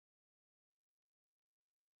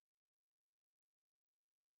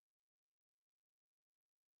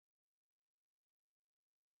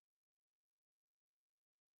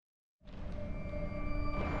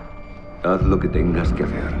Haz lo que tengas que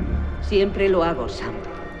hacer. Siempre lo hago, Sam.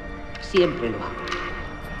 Siempre lo hago.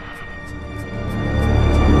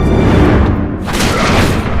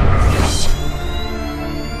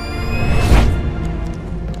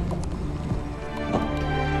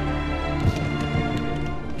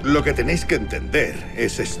 Lo que tenéis que entender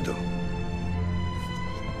es esto.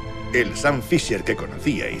 El Sam Fisher que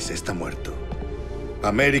conocíais está muerto.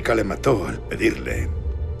 América le mató al pedirle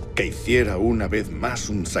que hiciera una vez más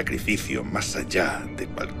un sacrificio más allá de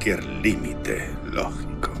cualquier límite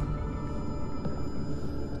lógico.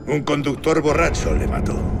 Un conductor borracho le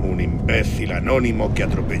mató, un imbécil anónimo que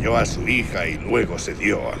atropelló a su hija y luego se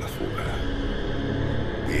dio a la fuga.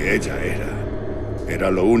 Y ella era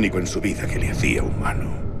lo único en su vida que le hacía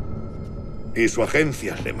humano. Y su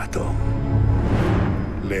agencia le mató.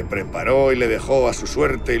 Le preparó y le dejó a su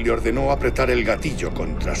suerte y le ordenó apretar el gatillo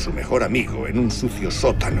contra su mejor amigo en un sucio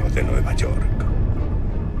sótano de Nueva York.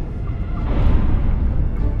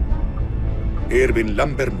 Irving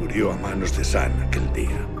Lambert murió a manos de Sam aquel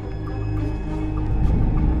día.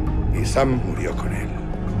 Y Sam murió con él.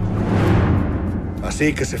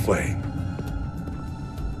 Así que se fue.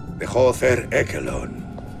 Dejó Cer Ekelon.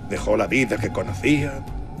 Dejó la vida que conocía.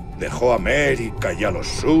 Dejó a América y a los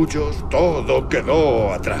suyos, todo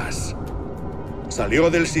quedó atrás.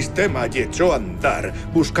 Salió del sistema y echó a andar,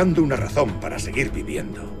 buscando una razón para seguir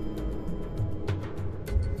viviendo.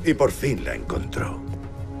 Y por fin la encontró.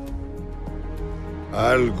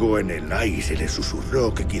 Algo en el aire le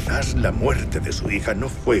susurró que quizás la muerte de su hija no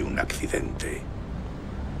fue un accidente.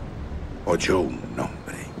 Oyó un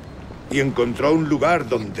nombre y encontró un lugar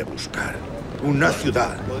donde buscar. Una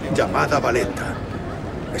ciudad llamada Valletta.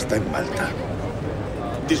 Está en Malta.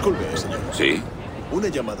 Disculpe, señor. ¿Sí? Una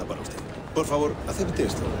llamada para usted. Por favor, acepte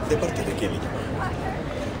esto. ¿De parte de quién le llama?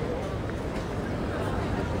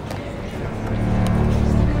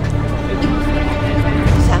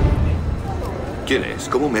 Sam, ¿Quién es?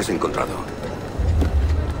 ¿Cómo me has encontrado?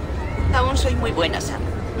 aún soy muy buena, Sam.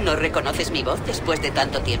 ¿No reconoces mi voz después de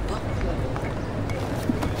tanto tiempo?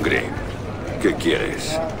 Green, ¿qué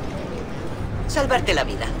quieres? Salvarte la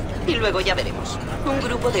vida. Y luego ya veremos. Un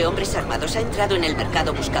grupo de hombres armados ha entrado en el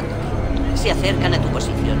mercado buscándome. Se acercan a tu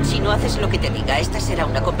posición. Si no haces lo que te diga, esta será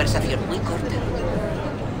una conversación muy corta.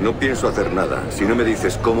 No pienso hacer nada si no me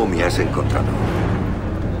dices cómo me has encontrado.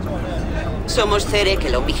 Somos Cere, que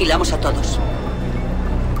lo vigilamos a todos.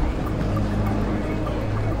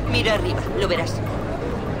 Mira arriba, lo verás.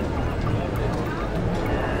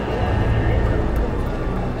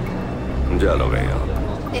 Ya lo veo.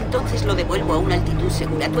 Entonces lo devuelvo a una altitud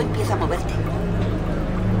segura. Tú empieza a moverte.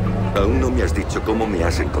 Aún no me has dicho cómo me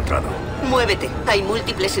has encontrado. Muévete. Hay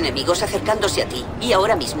múltiples enemigos acercándose a ti. Y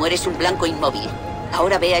ahora mismo eres un blanco inmóvil.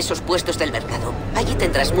 Ahora ve a esos puestos del mercado. Allí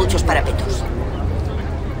tendrás muchos parapetos.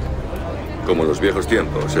 Como en los viejos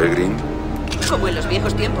tiempos, ¿eh, Green? Como en los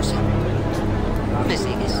viejos tiempos, Sam. ¿Me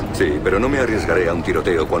sigues? Sí, pero no me arriesgaré a un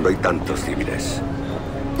tiroteo cuando hay tantos civiles.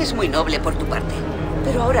 Es muy noble por tu parte.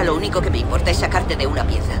 Pero ahora lo único que me importa es sacarte de una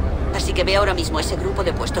pieza. Así que ve ahora mismo ese grupo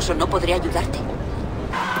de puestos o no podré ayudarte.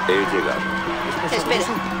 He llegado. Espera.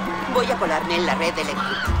 Voy a colarme en la red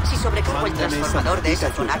eléctrica. Si sobrecargo el transformador de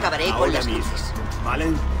esa zona, acabaré con las luces. ¿Vale?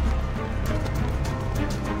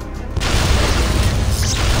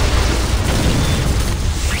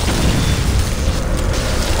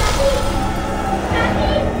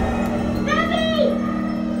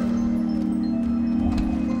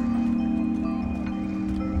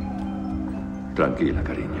 Tranquila,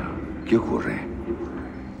 cariño. ¿Qué ocurre?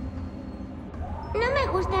 No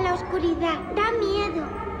me gusta la oscuridad, da miedo.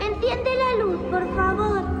 Enciende la luz, por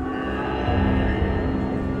favor.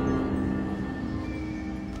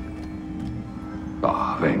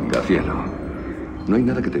 Oh, venga, cielo. No hay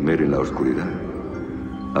nada que temer en la oscuridad.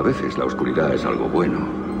 A veces la oscuridad es algo bueno,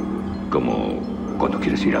 como cuando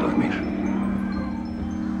quieres ir a dormir.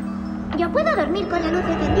 Yo puedo dormir con la luz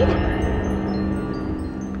encendida.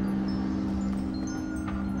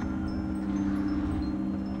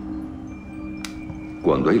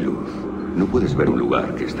 Cuando hay luz, no puedes ver un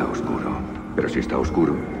lugar que está oscuro. Pero si está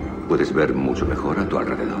oscuro, puedes ver mucho mejor a tu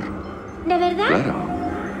alrededor. ¿De verdad? Claro.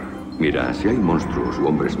 Mira, si hay monstruos u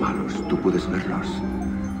hombres malos, tú puedes verlos.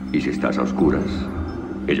 Y si estás a oscuras,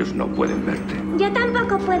 ellos no pueden verte. Yo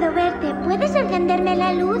tampoco puedo verte. ¿Puedes encenderme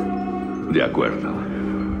la luz? De acuerdo.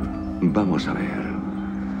 Vamos a ver.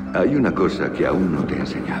 Hay una cosa que aún no te he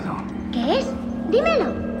enseñado. ¿Qué es?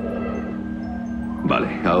 Dímelo.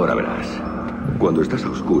 Vale, ahora verás. Cuando estás a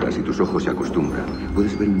oscuras y tus ojos se acostumbran,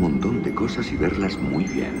 puedes ver un montón de cosas y verlas muy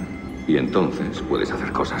bien. Y entonces puedes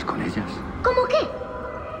hacer cosas con ellas. ¿Cómo qué?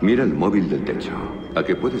 Mira el móvil del techo, a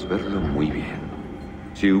que puedes verlo muy bien.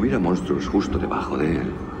 Si hubiera monstruos justo debajo de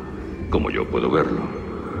él, como yo puedo verlo,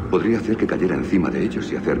 podría hacer que cayera encima de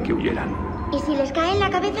ellos y hacer que huyeran. ¿Y si les cae en la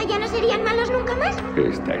cabeza ya no serían malos nunca más?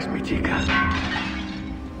 Esta es mi chica.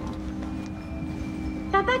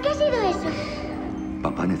 Papá, ¿qué ha sido eso?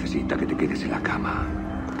 Papá necesita que te quedes en la cama.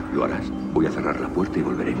 ¿Lo harás? Voy a cerrar la puerta y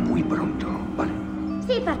volveré muy pronto, ¿vale?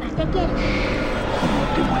 Sí, papá, te quiero. No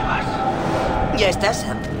te muevas. Ya estás,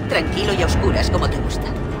 Sam. Tranquilo y a oscuras, como te gusta.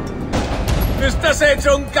 ¡Estás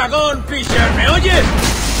hecho un cagón, Fisher! ¿Me oyes?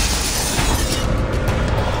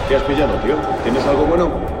 ¿Qué has pillado, tío? ¿Tienes algo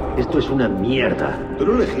bueno? Esto es una mierda. Tú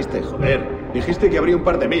lo dijiste, joder. Dijiste que habría un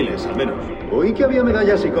par de miles, al menos. Oí que había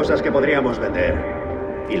medallas y cosas que podríamos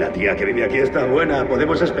vender. Y la tía que vive aquí está buena.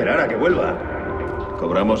 Podemos esperar a que vuelva.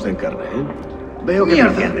 Cobramos en carne, ¿eh? Veo que me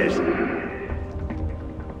entiendes.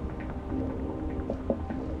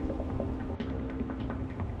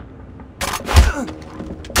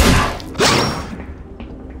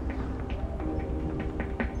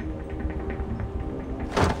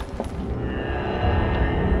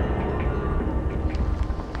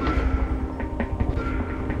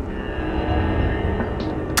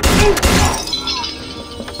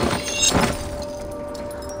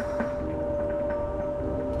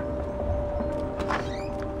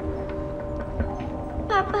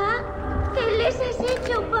 Papá, ¿qué les has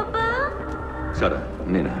hecho, papá? Sara,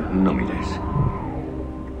 nena, no mires.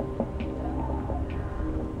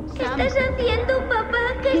 ¿Qué estás haciendo, papá?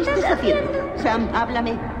 ¿Qué estás haciendo? Sam,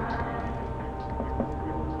 háblame.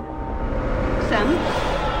 Sam.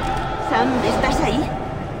 Sam, ¿estás ahí?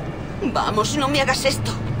 Vamos, no me hagas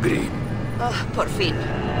esto. Green. Por fin.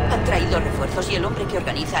 Han traído refuerzos y el hombre que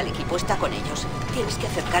organiza al equipo está con ellos. Tienes que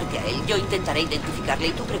acercarte a él. Yo intentaré identificarle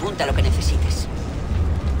y tú pregunta lo que necesites.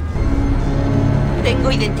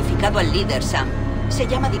 Tengo identificado al líder, Sam. Se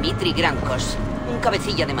llama Dimitri Grankos, un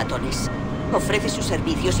cabecilla de matones. Ofrece sus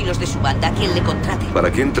servicios y los de su banda a quien le contrate.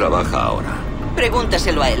 ¿Para quién trabaja ahora?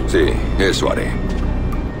 Pregúntaselo a él. Sí, eso haré.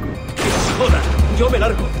 ¡Joda! ¡Yo me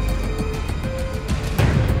largo!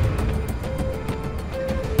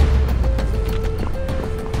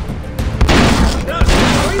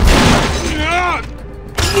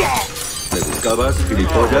 ¿Me buscabas,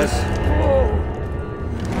 gilipollas?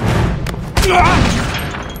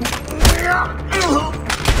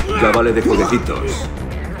 Ya vale de jueguecitos.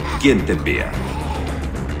 ¿Quién te envía?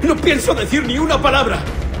 ¡No pienso decir ni una palabra!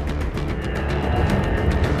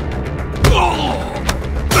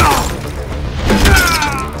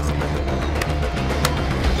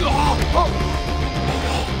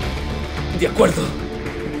 De acuerdo.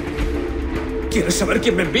 ¿Quieres saber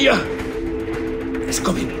quién me envía? Es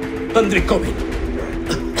Covin. Andrei Covin.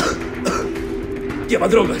 Lleva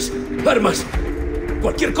drogas, armas.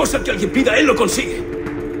 Cualquier cosa que alguien pida, él lo consigue.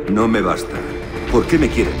 No me basta. ¿Por qué me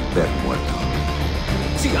quieren ver muerto?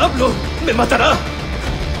 Si hablo, me matará.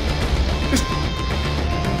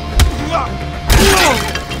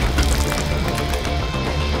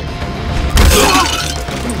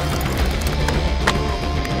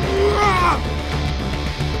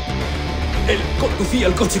 Él conducía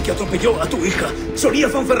el coche que atropelló a tu hija. Solía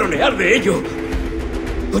fanfarronear de ello.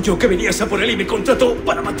 Oyó que venías a por él y me contrató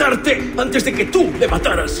para matarte antes de que tú le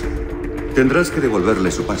mataras. Tendrás que devolverle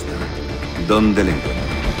su pasta. ¿Dónde le encuentro?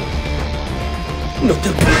 No te...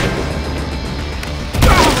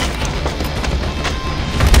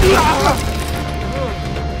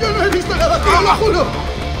 ¡Yo no he visto nada, tío, lo juro!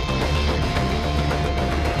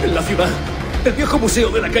 En la ciudad. El viejo museo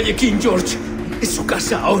de la calle King George. Es su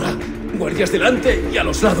casa ahora. Guardias delante y a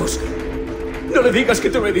los lados. No le digas que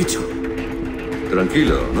te lo he dicho.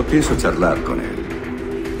 Tranquilo, no pienso charlar con él.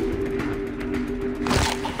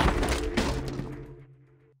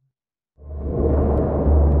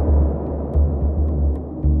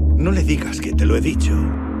 No le digas que te lo he dicho,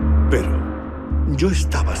 pero yo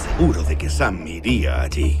estaba seguro de que Sam iría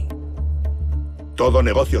allí. Todo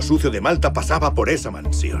negocio sucio de Malta pasaba por esa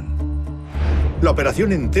mansión. La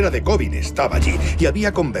operación entera de Covin estaba allí y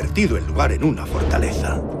había convertido el lugar en una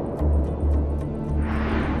fortaleza.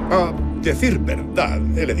 A decir verdad,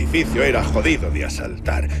 el edificio era jodido de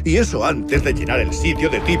asaltar, y eso antes de llenar el sitio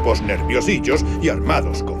de tipos nerviosillos y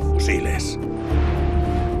armados con fusiles.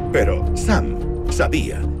 Pero Sam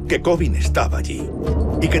sabía que Covin estaba allí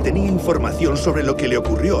y que tenía información sobre lo que le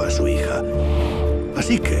ocurrió a su hija.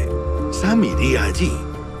 Así que Sam iría allí,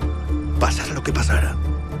 pasara lo que pasara.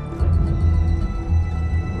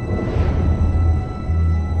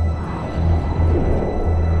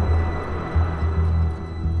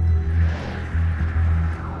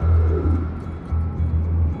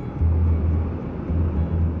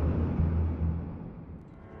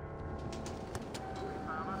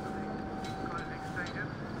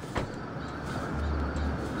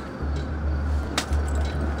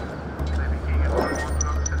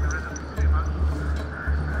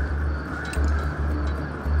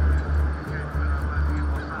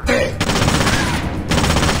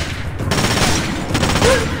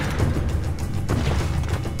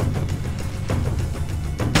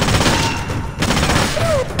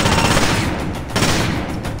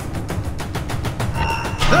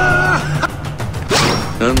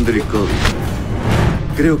 Andrew Cody.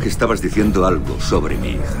 Creo que estabas diciendo algo sobre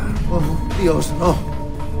mi hija. Oh, Dios, no.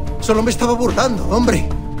 Solo me estaba burlando, hombre.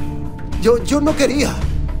 Yo no quería.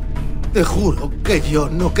 Te juro que yo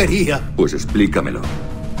no quería. Pues explícamelo.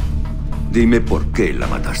 Dime por qué la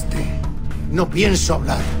mataste. No pienso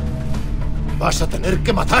hablar. Vas a tener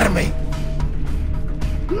que matarme.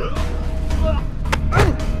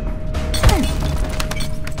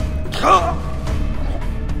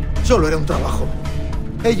 Solo era un trabajo.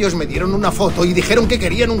 Ellos me dieron una foto y dijeron que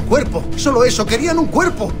querían un cuerpo. Solo eso, querían un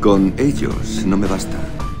cuerpo. Con ellos no me basta.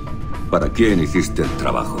 ¿Para quién hiciste el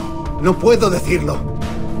trabajo? No puedo decirlo.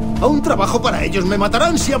 Aún trabajo para ellos. Me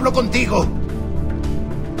matarán si hablo contigo.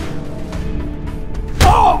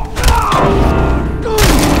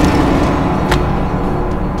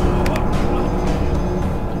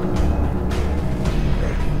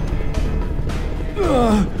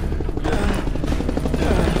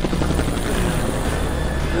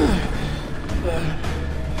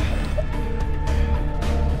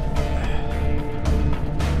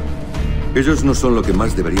 Ellos no son lo que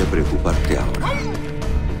más debería preocuparte ahora.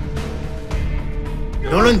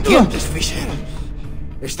 No lo entiendes, Fisher.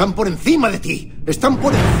 Están por encima de ti. Están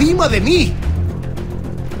por encima de mí.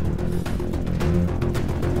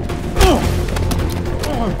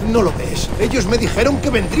 No lo ves. Ellos me dijeron que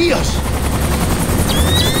vendrías.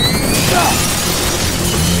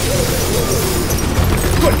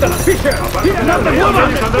 ¡Suéltala, Fisher! ¡No te muevas!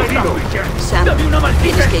 Sam,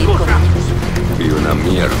 tienes que ir con ellos. Y una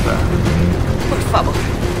mierda. Por favor,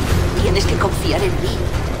 tienes que confiar en mí.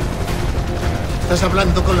 Estás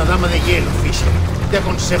hablando con la dama de hielo, Fisher. Te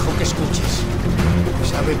aconsejo que escuches.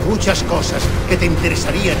 Sabe muchas cosas que te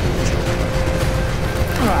interesarían mucho.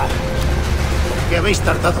 ¿Por qué habéis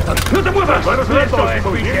tardado tanto? ¡No te muevas!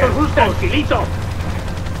 ¡Tranquilito!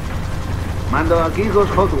 Mando aquí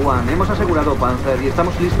Ghost Hot One. Hemos asegurado Panzer y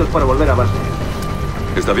estamos listos para volver a base.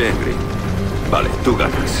 Está bien, Green. Vale, tú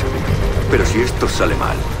ganas. Pero si esto sale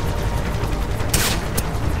mal...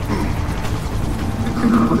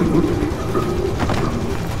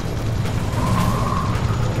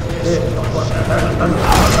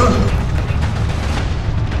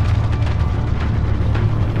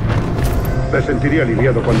 Me sentiría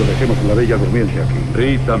aliviado cuando dejemos a la bella durmiente aquí.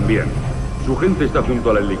 Reed también. Su gente está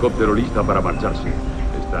junto al helicóptero lista para marcharse.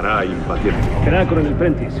 Estará impaciente. Será, coronel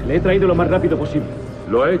Prentice. Le he traído lo más rápido posible.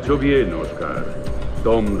 Lo ha hecho bien, Oscar.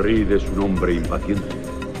 Tom Reed es un hombre impaciente.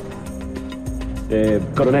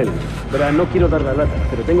 Coronel, verá, no quiero dar la lata,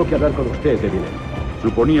 pero tengo que hablar con usted de dinero.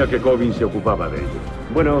 Suponía que Cobbin se ocupaba de ello.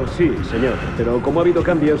 Bueno, sí, señor, pero como ha habido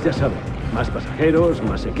cambios, ya sabe. Más pasajeros,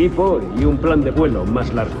 más equipo y un plan de vuelo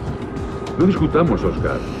más largo. No discutamos,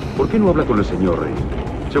 Oscar. ¿Por qué no habla con el señor Reed?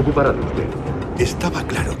 Se ocupará de usted. Estaba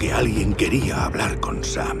claro que alguien quería hablar con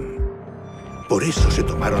Sam. Por eso se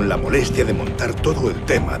tomaron la molestia de montar todo el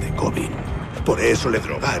tema de Cobbin. Por eso le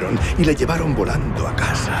drogaron y le llevaron volando a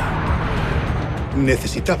casa.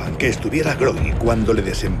 Necesitaban que estuviera groggy cuando le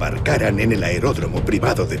desembarcaran en el aeródromo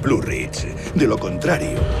privado de Blue Ridge. De lo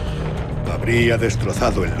contrario, habría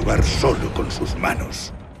destrozado el lugar solo con sus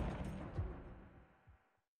manos.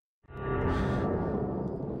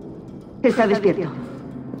 Está despierto.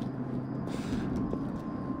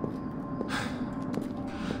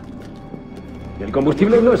 El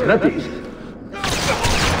combustible no es gratis.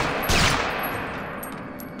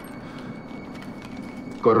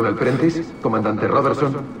 Coronel Prentice, comandante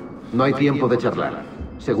Robertson, no hay tiempo de charlar.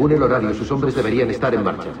 Según el horario, sus hombres deberían estar en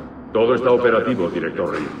marcha. Todo está operativo,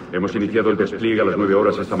 director Reed. Hemos iniciado el despliegue a las 9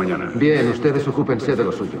 horas esta mañana. Bien, ustedes ocúpense de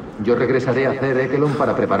lo suyo. Yo regresaré a hacer Ekelon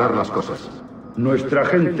para preparar las cosas. Nuestra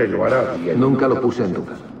gente lo hará bien. Nunca lo puse en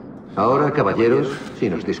duda. Ahora, caballeros, si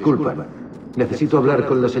nos disculpan, necesito hablar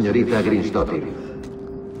con la señorita Greenstottir.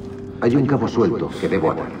 Hay un cabo suelto que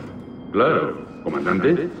debo atar. Claro,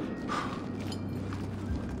 comandante.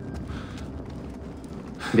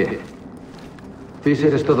 Bien.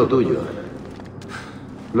 Fisher es todo tuyo.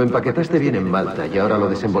 Lo empaquetaste bien en Malta y ahora lo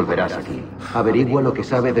desenvolverás aquí. Averigua lo que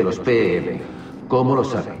sabe de los PM, cómo lo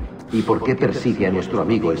sabe y por qué persigue a nuestro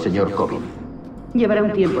amigo el señor Cobbin. Llevará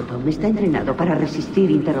un tiempo, Tom. Está entrenado para resistir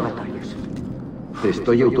interrogatorios. Te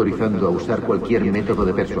estoy autorizando a usar cualquier método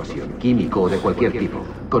de persuasión, químico o de cualquier tipo.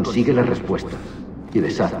 Consigue la respuesta y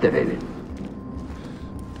deshazte de él.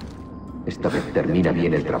 Esta vez termina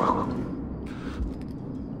bien el trabajo.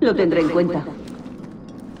 Lo tendré en cuenta.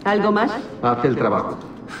 ¿Algo más? Haz el trabajo.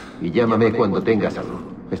 Y llámame cuando tengas algo.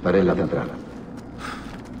 Estaré en la central.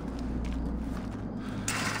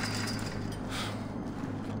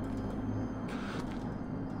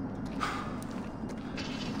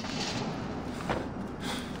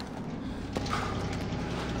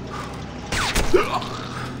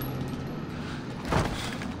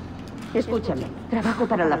 Escúchame. Trabajo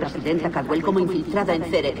para la presidenta Caldwell como infiltrada en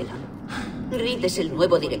Cerekelon. Reed es el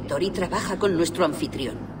nuevo director y trabaja con nuestro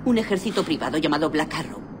anfitrión, un ejército privado llamado Black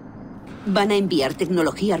Arrow. Van a enviar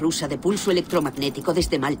tecnología rusa de pulso electromagnético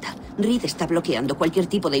desde Malta. Reed está bloqueando cualquier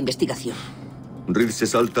tipo de investigación. ¿Reed se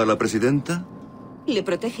salta a la presidenta? Le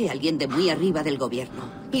protege a alguien de muy arriba del gobierno.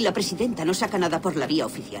 Y la presidenta no saca nada por la vía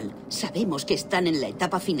oficial. Sabemos que están en la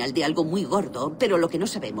etapa final de algo muy gordo, pero lo que no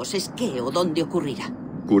sabemos es qué o dónde ocurrirá.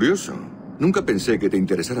 Curioso. Nunca pensé que te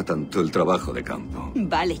interesara tanto el trabajo de campo.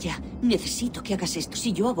 Vale ya. Necesito que hagas esto.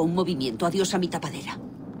 Si yo hago un movimiento, adiós a mi tapadera.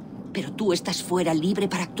 Pero tú estás fuera, libre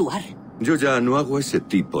para actuar. Yo ya no hago ese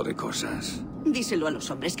tipo de cosas. Díselo a los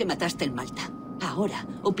hombres que mataste en Malta. Ahora,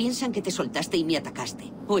 o piensan que te soltaste y me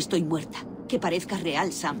atacaste, o estoy muerta. Que parezca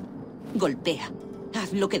real, Sam. Golpea.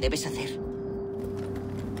 Haz lo que debes hacer.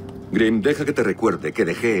 Grim, deja que te recuerde que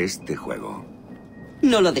dejé este juego.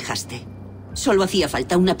 No lo dejaste. Solo hacía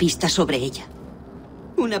falta una pista sobre ella.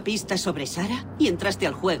 Una pista sobre Sarah y entraste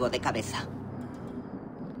al juego de cabeza.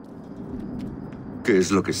 ¿Qué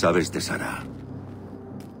es lo que sabes de Sarah?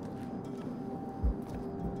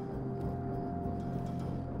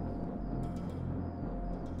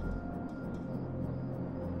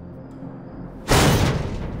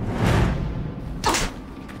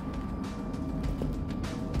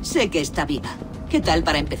 Sé que está viva. ¿Qué tal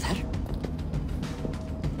para empezar?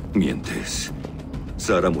 Mientes.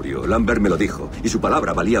 Sarah murió. Lambert me lo dijo. Y su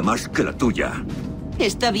palabra valía más que la tuya.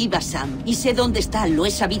 Está viva, Sam. Y sé dónde está. Lo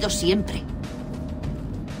he sabido siempre.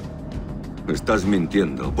 Estás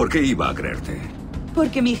mintiendo. ¿Por qué iba a creerte?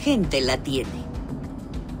 Porque mi gente la tiene.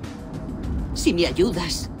 Si me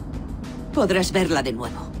ayudas, podrás verla de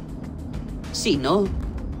nuevo. Si no,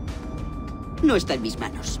 no está en mis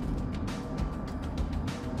manos.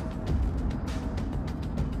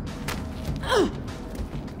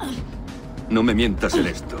 No me mientas en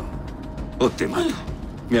esto. O te mato.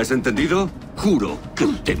 ¿Me has entendido? Juro que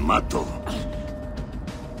te mato.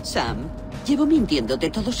 Sam, llevo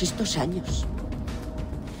mintiéndote todos estos años.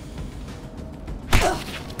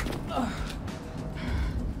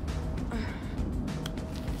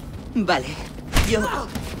 Vale, yo...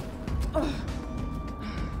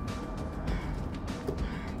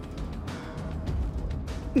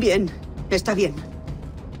 Bien, está bien.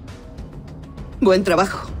 Buen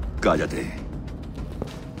trabajo. Cállate.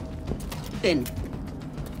 Ten.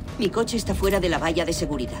 Mi coche está fuera de la valla de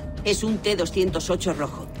seguridad. Es un T-208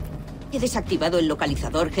 rojo. He desactivado el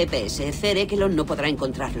localizador GPS. Cerekelon no podrá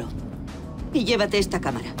encontrarlo. Y llévate esta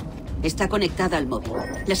cámara. Está conectada al móvil.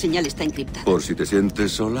 La señal está encriptada. ¿Por si te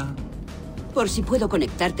sientes sola? Por si puedo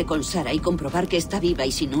conectarte con Sarah y comprobar que está viva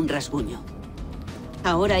y sin un rasguño.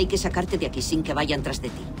 Ahora hay que sacarte de aquí sin que vayan tras de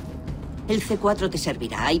ti. El C4 te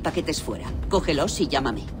servirá. Hay paquetes fuera. Cógelos y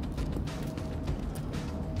llámame.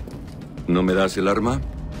 ¿No me das el arma?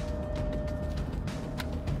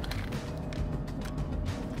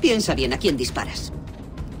 Piensa bien a quién disparas.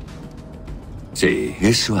 Sí,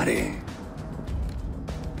 eso haré.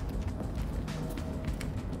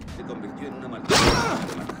 Se convirtió en una maldita.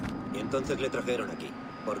 Y entonces le trajeron aquí.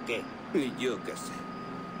 ¿Por qué? Y yo qué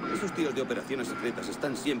sé. Esos tíos de operaciones secretas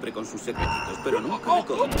están siempre con sus secretitos, pero nunca me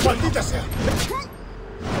cogen. ¡Maldita sea!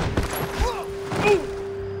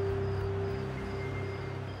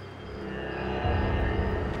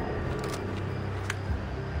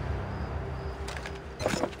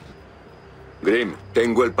 Grim,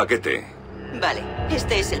 tengo el paquete. Vale,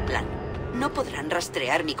 este es el plan. No podrán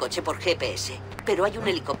rastrear mi coche por GPS, pero hay un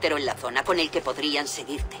helicóptero en la zona con el que podrían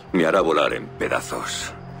seguirte. Me hará volar en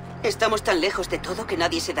pedazos. Estamos tan lejos de todo que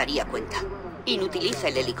nadie se daría cuenta. Inutiliza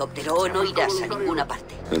el helicóptero o no irás a ninguna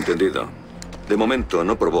parte. Entendido. De momento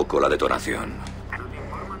no provoco la detonación.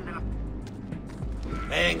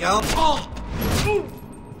 Venga, ¡oh!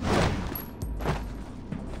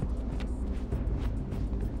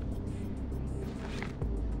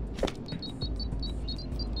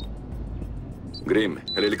 Grim,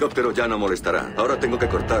 el helicóptero ya no molestará. Ahora tengo que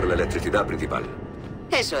cortar la electricidad principal.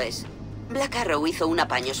 Eso es. Black Arrow hizo un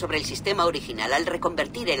apaño sobre el sistema original al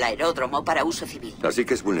reconvertir el aeródromo para uso civil. Así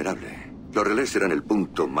que es vulnerable. Los relés serán el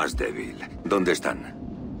punto más débil. ¿Dónde están?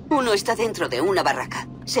 Uno está dentro de una barraca.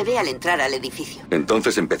 Se ve al entrar al edificio.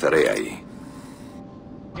 Entonces empezaré ahí.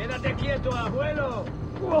 ¡Quédate quieto, abuelo!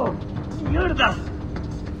 ¡Oh, mierda!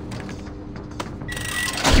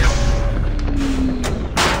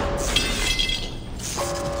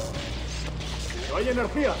 ¡No hay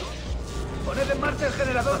energía! ¡Poned en marcha el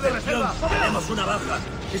generador de reserva! ¡Tenemos una baja!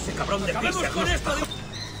 ¡Ese cabrón de Fisher con esto!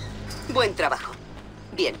 Buen trabajo.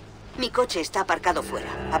 Bien. Mi coche está aparcado fuera.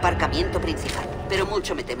 Aparcamiento principal. Pero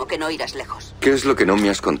mucho me temo que no irás lejos. ¿Qué es lo que no me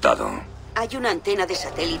has contado? Hay una antena de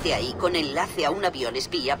satélite ahí con enlace a un avión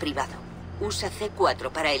espía privado. Usa C4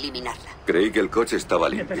 para eliminarla. Creí que el coche estaba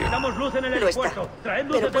limpio. Necesitamos luz en el Lo está. aeropuerto. Traed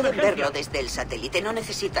luz Pero de pueden emergencia. verlo desde el satélite. No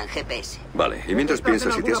necesitan GPS. Vale, y mientras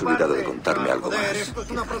piensas si te has olvidado de contarme algo Joder, más. esto es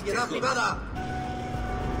una propiedad privada.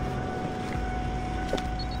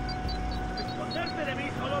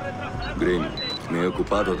 Green, me he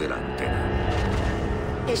ocupado de la antena.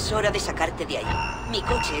 Es hora de sacarte de ahí. Mi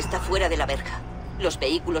coche está fuera de la verja. Los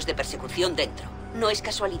vehículos de persecución dentro. No es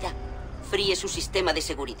casualidad. Fríe su sistema de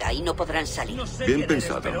seguridad y no podrán salir. Bien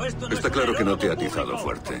pensado. Está claro que no te ha atizado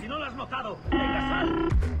fuerte.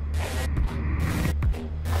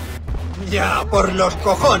 Ya, por los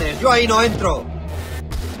cojones, yo ahí no entro.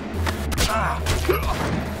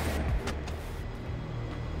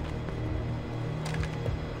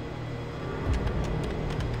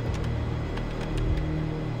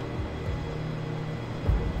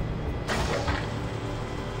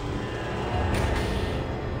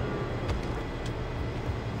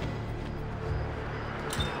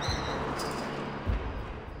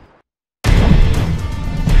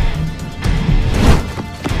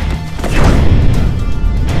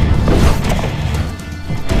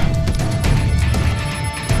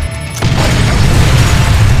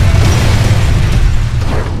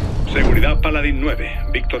 Seguridad Paladín 9.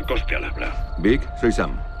 Víctor Coste al habla. Vic, soy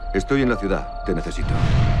Sam. Estoy en la ciudad. Te necesito.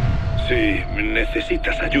 Si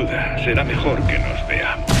necesitas ayuda, será mejor que nos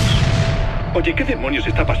veamos. Oye, ¿qué demonios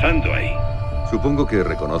está pasando ahí? Supongo que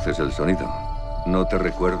reconoces el sonido. ¿No te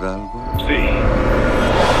recuerda algo? Sí.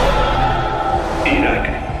 Irak.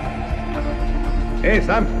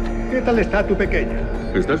 Sam, ¿qué tal está tu pequeña?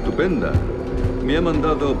 Está estupenda. Me ha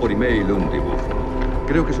mandado por email un dibujo.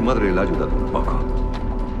 Creo que su madre la ha ayudado un poco.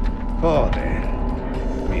 Joder.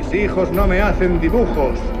 Mis hijos no me hacen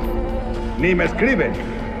dibujos. Ni me escriben.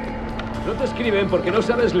 No te escriben porque no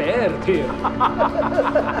sabes leer, tío.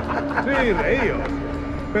 Sí, reíos.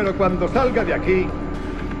 Pero cuando salga de aquí...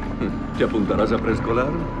 ¿Te apuntarás a preescolar?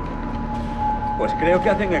 Pues creo que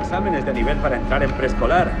hacen exámenes de nivel para entrar en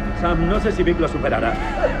preescolar. Sam, no sé si Vic lo superará.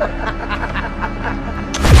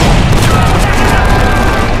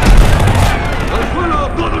 ¡Al suelo!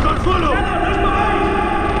 ¡Todos al suelo!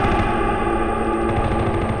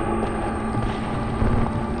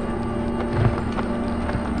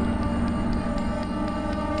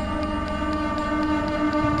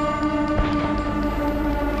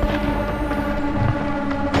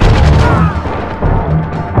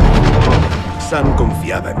 Sam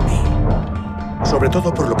confiaba en mí. Sobre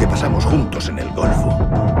todo por lo que pasamos juntos en el Golfo.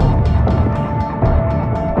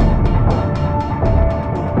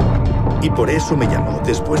 Y por eso me llamó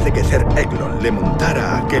después de que Sir Eglon le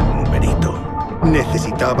montara aquel numerito.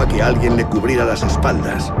 Necesitaba que alguien le cubriera las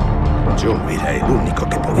espaldas. Yo era el único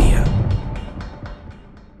que podía.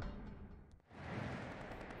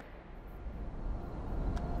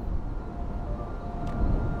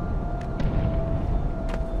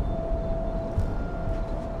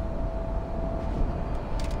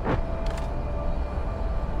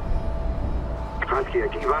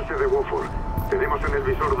 Aquí base de Wofford. Tenemos en el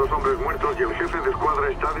visor 2 hombres muertos y el jefe de escuadra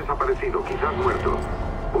está desaparecido, quizás muerto.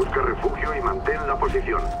 Busca refugio y mantén la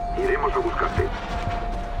posición. Iremos a buscarte.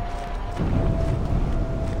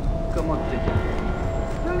 ¿Cómo te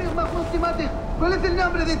llamas? ¿Cuál es el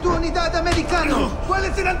nombre de tu unidad americana?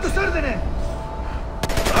 ¿Cuáles serán tus órdenes?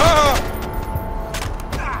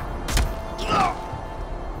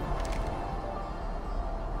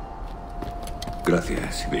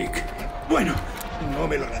 Gracias, Vic. Bueno, no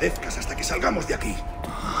me lo agradezcas hasta que salgamos de aquí.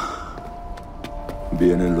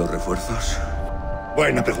 ¿Vienen los refuerzos?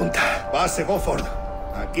 Buena pregunta. Base Beaufort.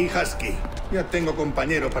 Aquí Husky. Ya tengo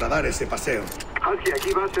compañero para dar ese paseo. Husky,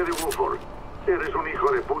 aquí base de Wofford. Eres un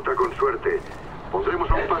hijo de puta con suerte. Pondremos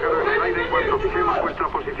a un pájaro en el aire en cuanto fijemos vuestra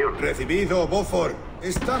posición. Recibido, Beaufort.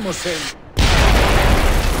 Estamos en...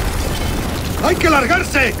 ¡Hay que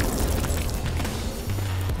largarse!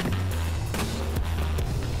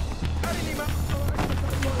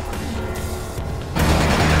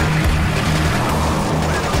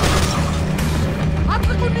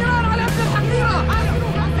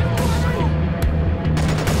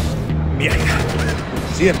 Mierda.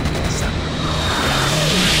 Siempre.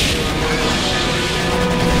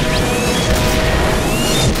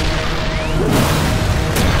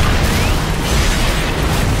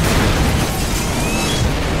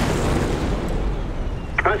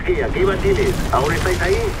 Husky, aquí Basilis. ¿Aún estáis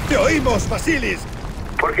ahí? ¡Te oímos, Basilis!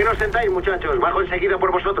 ¿Por qué no os sentáis, muchachos? Bajo enseguida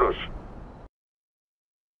por vosotros.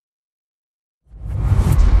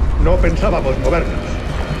 No pensábamos movernos.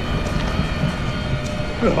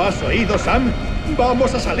 ¿Lo has oído, Sam?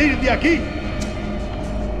 ¡Vamos a salir de aquí!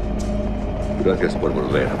 Gracias por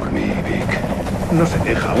volver a por mí, Vic. No se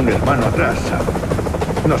deja a un hermano atrás, Sam.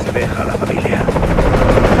 No se deja a la familia.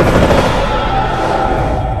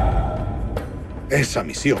 Esa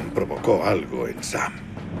misión provocó algo en Sam.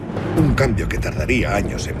 Un cambio que tardaría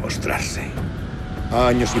años en mostrarse.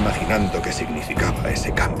 Años imaginando qué significaba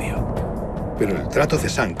ese cambio. Pero el trato de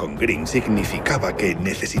Sam con Green significaba que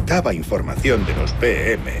necesitaba información de los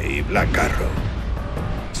PM y Black Arrow.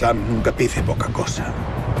 Sam nunca pide poca cosa.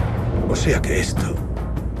 O sea que esto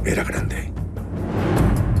era grande.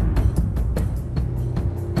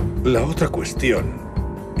 La otra cuestión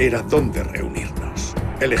era dónde reunirnos.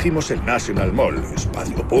 Elegimos el National Mall,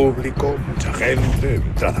 espacio público, mucha gente,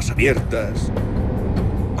 entradas abiertas.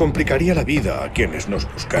 Complicaría la vida a quienes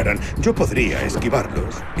nos buscaran. Yo podría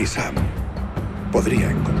esquivarlos y Sam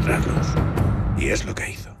podría encontrarlos. Y es lo que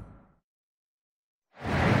hizo.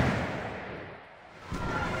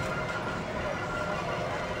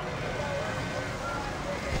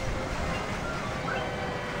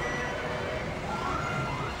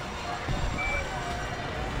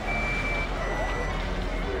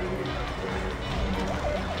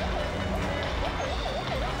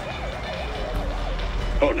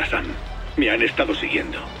 Hola, Sam. Me han estado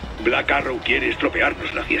siguiendo. Black Arrow quiere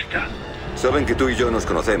estropearnos la fiesta. Saben que tú y yo nos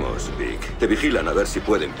conocemos, Vic. Te vigilan a ver si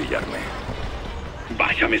pueden pillarme.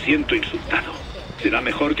 Vaya, me siento insultado. Será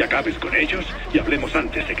mejor que acabes con ellos y hablemos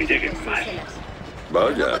antes de que lleguen más.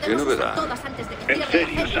 Vaya, qué novedad. En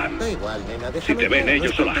serio, Sam. Si te ven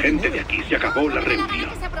ellos o la gente de aquí, se acabó la reunión.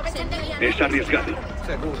 Es arriesgado.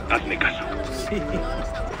 Hazme caso.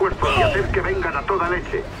 Pues podría hacer que vengan a toda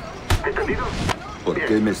leche. ¿Entendido? ¿Por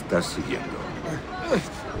qué me estás siguiendo?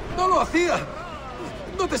 ¡No lo hacía!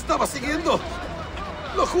 ¡No te estaba siguiendo!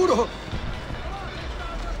 ¡Lo juro!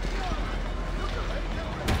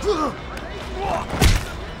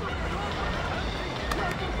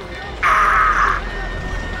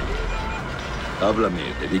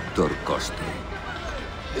 Háblame de Víctor Coste.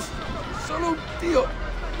 Es solo un tío.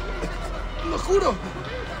 Lo juro.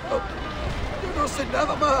 Yo no sé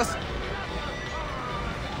nada más.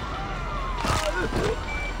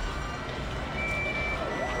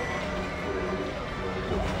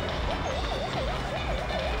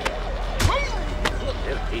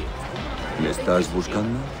 ¿Me estás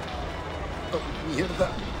buscando? Oh, mierda.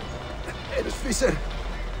 Eres Fisher.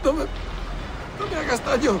 No me hagas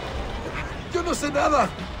daño. Yo no sé nada.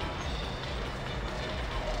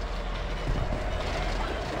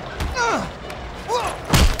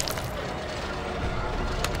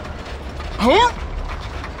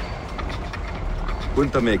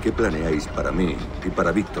 Cuéntame qué planeáis para mí y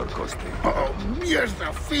para Víctor Coste. ¡Oh,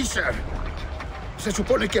 mierda, Fisher! Se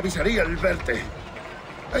supone que avisaría al verte.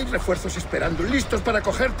 Hay refuerzos esperando, listos para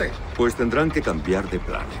cogerte. Pues tendrán que cambiar de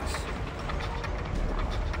planes.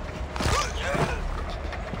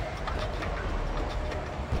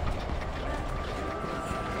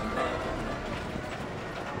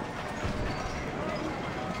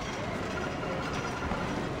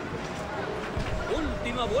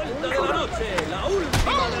 Última vuelta de la noche, la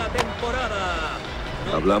última de la temporada.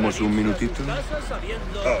 ¿Hablamos un minutito?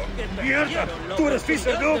 ¡Oh, mierda! ¡Tú eres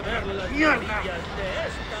Fisher, no! ¡Mierda!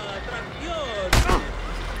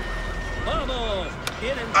 ¡Vamos!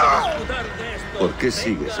 Tienen que disfrutar de esto. ¿Por qué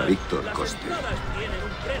sigues a Víctor Coste?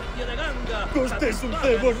 Coste es un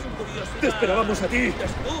cebón. Te esperábamos a ti.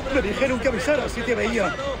 Me dijeron que avisaras si te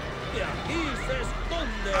veía. Que aquí se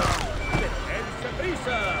esconde. Pero dense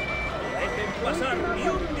prisa. No dejen pasar ni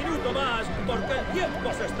un minuto más porque el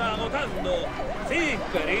tiempo se está agotando. Sí,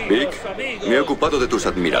 queridos Vic, amigos. me he ocupado de tus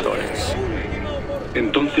admiradores.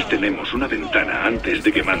 Entonces tenemos una ventana antes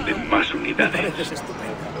de que manden más unidades.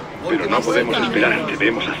 Pero no podemos esperar,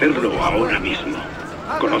 debemos hacerlo ahora mismo.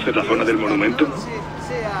 ¿Conoces la zona del monumento?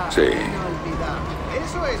 Sí.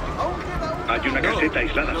 Hay una caseta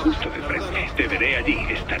aislada justo de frente. Te veré allí,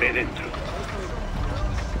 estaré dentro.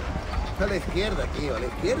 A la izquierda, tío, a la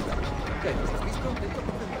izquierda. ¿Nos has visto?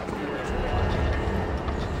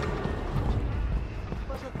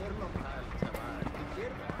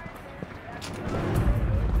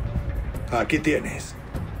 Aquí tienes.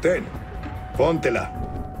 Ten, póntela.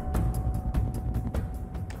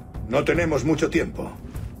 No tenemos mucho tiempo.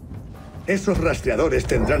 Esos rastreadores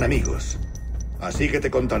tendrán amigos. Así que te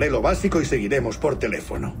contaré lo básico y seguiremos por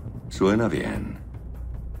teléfono. Suena bien.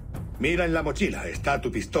 Mira en la mochila, está tu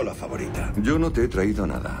pistola favorita. Yo no te he traído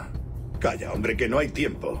nada. Calla, hombre, que no hay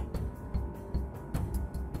tiempo.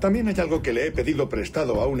 También hay algo que le he pedido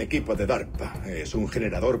prestado a un equipo de DARPA. Es un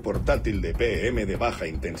generador portátil de PM de baja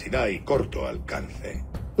intensidad y corto alcance.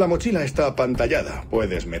 La mochila está apantallada.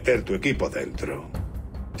 Puedes meter tu equipo dentro.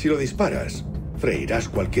 Si lo disparas, freirás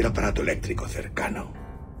cualquier aparato eléctrico cercano.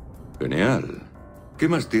 Genial. ¿Qué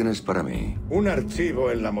más tienes para mí? Un archivo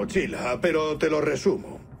en la mochila, pero te lo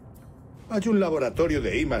resumo. Hay un laboratorio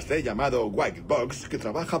de I+D llamado White Box que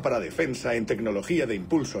trabaja para defensa en tecnología de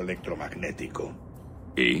impulso electromagnético.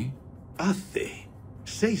 ¿Y? Hace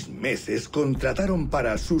 6 meses contrataron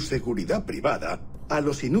para su seguridad privada a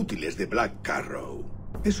los inútiles de Black Arrow.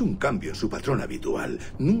 Es un cambio en su patrón habitual.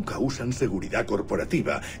 Nunca usan seguridad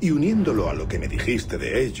corporativa y uniéndolo a lo que me dijiste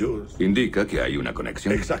de ellos... Indica que hay una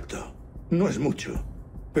conexión. Exacto. No es mucho,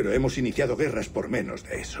 pero hemos iniciado guerras por menos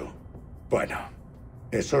de eso. Bueno,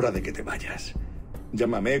 es hora de que te vayas.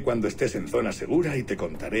 Llámame cuando estés en zona segura y te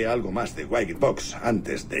contaré algo más de White Box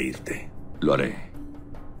antes de irte. Lo haré.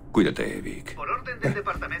 Cuídate, Vic. Por orden del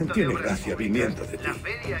Departamento No tiene de Obras gracia Públicas, viniendo de ti. la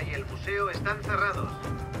feria y el museo están cerrados.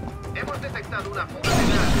 Hemos detectado una fuga de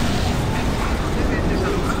gas. Deben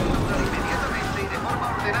desalojar el lugar inmediatamente y de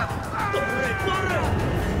forma ordenada. ¡Corre, corre!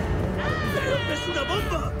 ¡Es una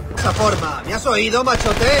bomba! ¡Esa forma! ¿Me has oído,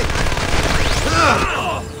 machote?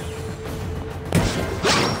 ¡Ah!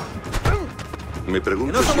 Me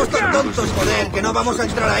pregunto... ¡Que no somos tan tontos, joder! ¡Que no vamos a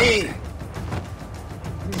entrar ahí!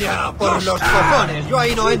 ¡Ya, por los cojones! ¡Yo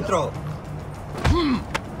ahí no entro!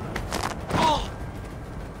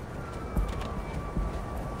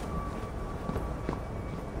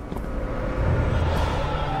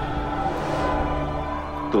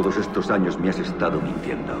 Todos estos años me has estado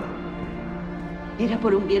mintiendo. Era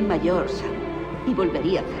por un bien mayor, Sam. Y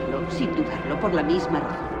volvería a hacerlo, sin dudarlo, por la misma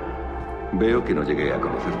razón. Veo que no llegué a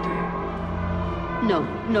conocerte. No,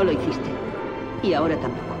 no lo hiciste. Y ahora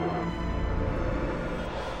tampoco.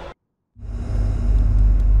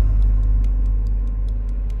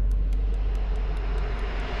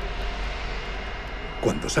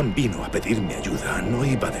 Cuando Sam vino a pedirme ayuda, no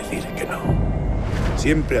iba a decir que no.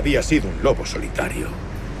 Siempre había sido un lobo solitario.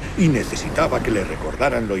 Y necesitaba que le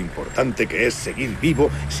recordaran lo importante que es seguir vivo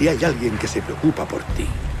si hay alguien que se preocupa por ti.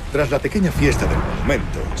 Tras la pequeña fiesta del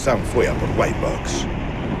monumento, Sam fue a por White Box.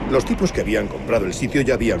 Los tipos que habían comprado el sitio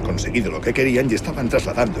ya habían conseguido lo que querían y estaban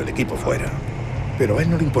trasladando el equipo fuera. Pero a él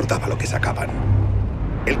no le importaba lo que sacaban.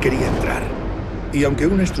 Él quería entrar. Y aunque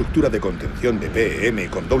una estructura de contención de PEM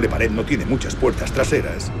con doble pared no tiene muchas puertas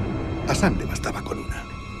traseras, a Sam le bastaba con una.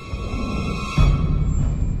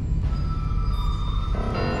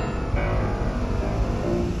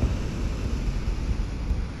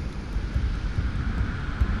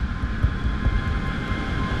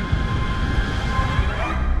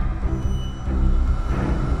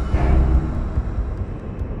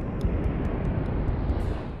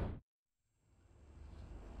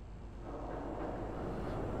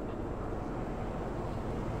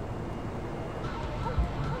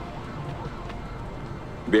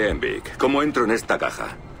 Bien, Vic. ¿Cómo entro en esta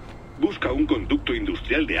caja? Busca un conducto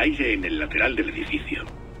industrial de aire en el lateral del edificio.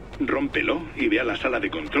 Rómpelo y ve a la sala de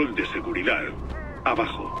control de seguridad.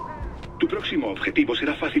 Abajo. Tu próximo objetivo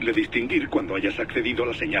será fácil de distinguir cuando hayas accedido a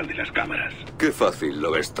la señal de las cámaras. Qué fácil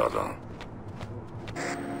lo ves todo.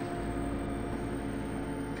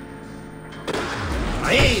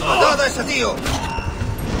 ¡Ahí! ¡Matad a ese tío!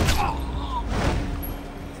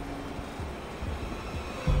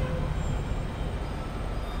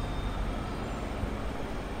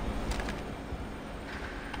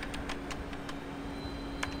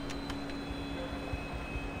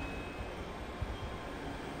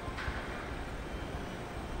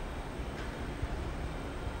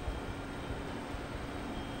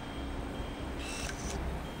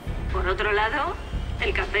 Por otro lado,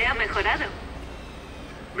 el café ha mejorado.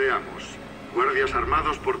 Veamos. Guardias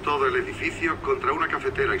armados por todo el edificio contra una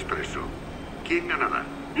cafetera expreso. ¿Quién ganará?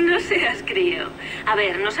 No seas crío. A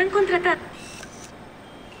ver, nos han contratado.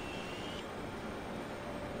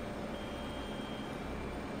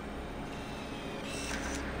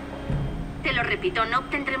 Te lo repito, no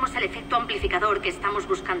obtendremos el efecto amplificador que estamos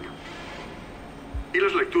buscando. Y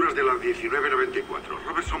las lecturas de la 1994.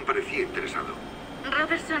 Robertson parecía interesado.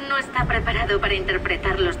 Robertson no está preparado para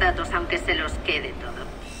interpretar los datos, aunque se los quede todo.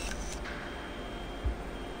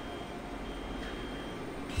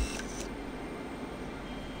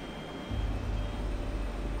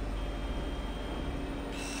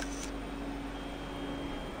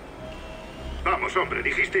 Vamos, hombre,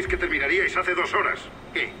 dijisteis que terminaríais hace 2 horas.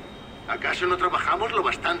 ¿Qué? ¿Acaso no trabajamos lo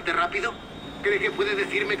bastante rápido? ¿Cree que puede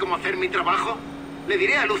decirme cómo hacer mi trabajo? Le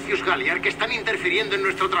diré a Lucius Galliard que están interfiriendo en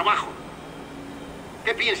nuestro trabajo.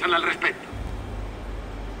 ¿Qué piensan al respecto?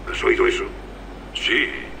 ¿Has oído eso? Sí.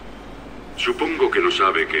 Supongo que no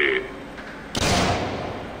sabe que...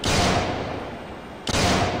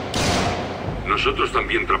 Nosotros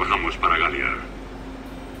también trabajamos para Galliard.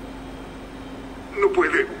 No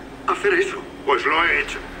puede hacer eso. Pues lo he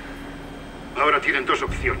hecho. Ahora tienen dos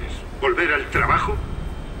opciones. Volver al trabajo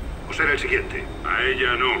o ser el siguiente. A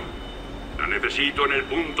ella no. La necesito en el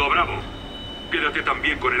punto Bravo. Quédate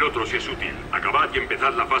también con el otro si es útil. Acabad y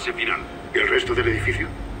empezad la fase final. ¿Y el resto del edificio?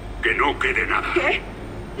 Que no quede nada. ¿Qué?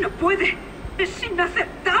 No puede. Es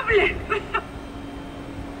inaceptable.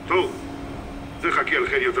 Tú, deja aquí al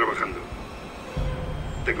genio trabajando.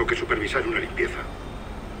 Tengo que supervisar una limpieza.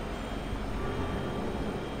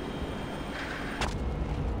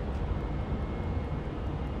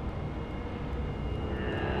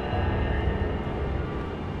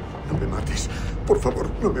 No me mates. Por favor,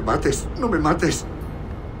 no me mates. No me mates.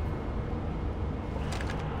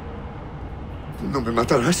 ¿No me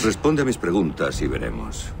matarás? Responde a mis preguntas y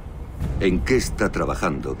veremos. ¿En qué está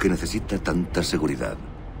trabajando que necesita tanta seguridad?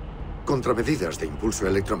 Contramedidas de impulso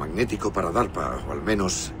electromagnético para DARPA, o al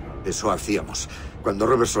menos eso hacíamos. Cuando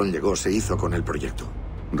Robertson llegó, se hizo con el proyecto.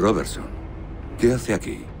 Robertson, ¿qué hace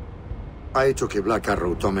aquí? Ha hecho que Black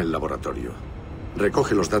Arrow tome el laboratorio.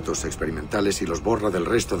 Recoge los datos experimentales y los borra del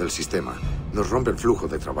resto del sistema. Nos rompe el flujo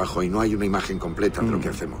de trabajo y no hay una imagen completa de lo que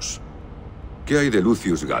hacemos. ¿Qué hay de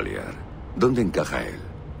Lucius Galliard? ¿Dónde encaja él?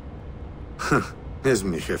 Es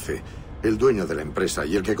mi jefe, el dueño de la empresa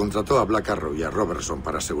y el que contrató a Black Arrow y a Robertson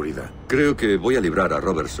para seguridad. Creo que voy a librar a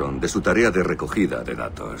Robertson de su tarea de recogida de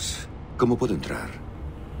datos. ¿Cómo puedo entrar?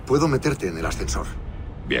 Puedo meterte en el ascensor.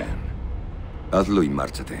 Bien. Hazlo y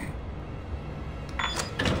márchate.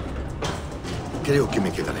 Creo que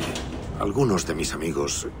me quedaré. Algunos de mis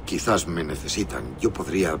amigos quizás me necesitan. Yo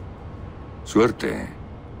podría... Suerte.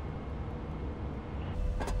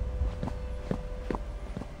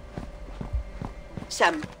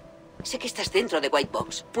 Sam, sé que estás dentro de White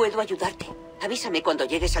Box. Puedo ayudarte. Avísame cuando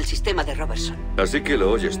llegues al sistema de Robertson. Así que lo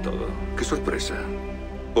oyes todo. ¡Qué sorpresa!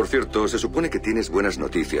 Por cierto, se supone que tienes buenas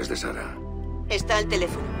noticias de Sara. Está al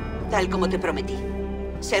teléfono, tal como te prometí.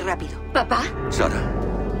 Sé rápido. ¿Papá? Sara,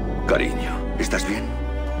 cariño, ¿estás bien?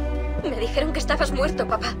 Me dijeron que estabas muerto,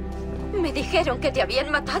 papá. Me dijeron que te habían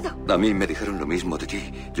matado. A mí me dijeron lo mismo de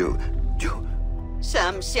ti. Yo...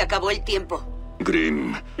 Sam, se acabó el tiempo.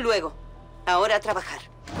 Grimm. Luego. Ahora a trabajar.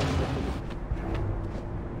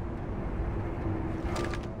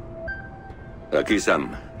 Aquí,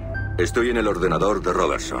 Sam. Estoy en el ordenador de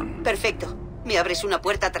Robertson. Perfecto. ¿Me abres una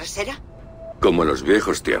puerta trasera? Como en los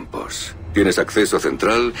viejos tiempos. Tienes acceso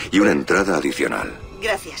central y una entrada adicional.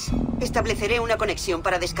 Gracias. Estableceré una conexión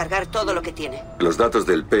para descargar todo lo que tiene. Los datos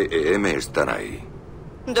del PEM están ahí.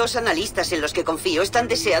 2 analistas en los que confío están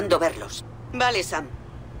deseando verlos. Vale, Sam.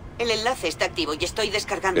 El enlace está activo y estoy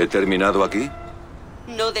descargando. ¿He terminado aquí?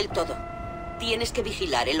 No del todo. Tienes que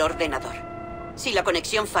vigilar el ordenador. Si la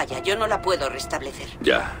conexión falla, yo no la puedo restablecer.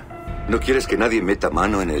 Ya. ¿No quieres que nadie meta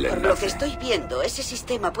mano en el enlace? Por lo que estoy viendo, ese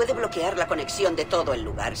sistema puede bloquear la conexión de todo el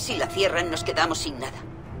lugar. Si la cierran, nos quedamos sin nada.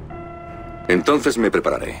 Entonces me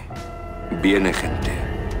prepararé. Viene gente.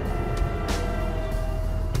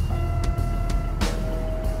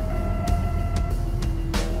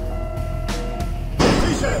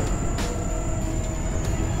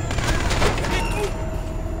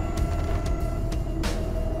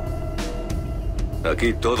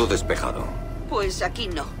 Aquí todo despejado. Pues aquí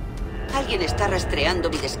no. Alguien está rastreando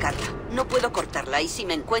mi descarga. No puedo cortarla y si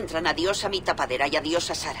me encuentran, adiós a mi tapadera y adiós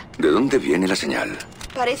a Sara. ¿De dónde viene la señal?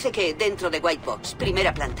 Parece que dentro de White Box,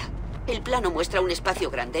 primera planta. El plano muestra un espacio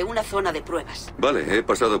grande, una zona de pruebas. Vale, he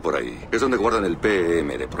pasado por ahí. Es donde guardan el PEM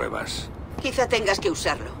de pruebas. Quizá tengas que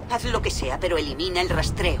usarlo. Haz lo que sea, pero elimina el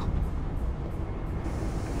rastreo.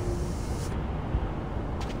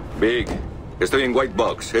 Big, estoy en White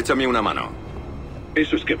Box. Échame una mano.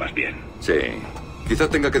 Eso es que vas bien. Sí. Quizá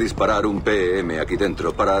tenga que disparar un PEM aquí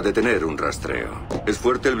dentro para detener un rastreo. ¿Es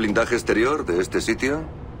fuerte el blindaje exterior de este sitio?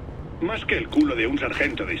 Más que el culo de un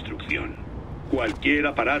sargento de instrucción. Cualquier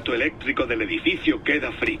aparato eléctrico del edificio queda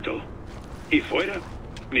frito. Y fuera,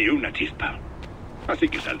 ni una chispa. Así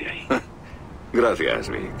que sal de ahí. Gracias,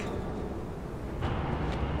 Vic.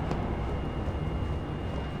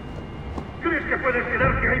 ¿Crees que puedes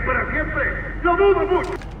quedarte ahí para siempre? ¡Lo dudo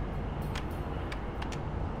mucho!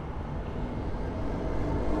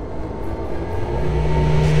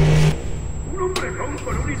 ¡Un hombretón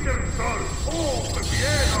con un interruptor! ¡Oh, qué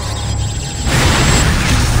miedo!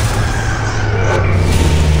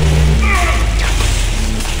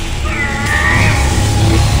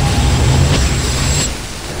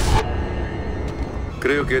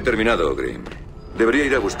 Creo que he terminado, Grimm. Debería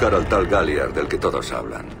ir a buscar al tal Galliard del que todos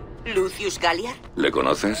hablan. ¿Lucius Galliard? ¿Le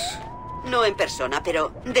conoces? No en persona,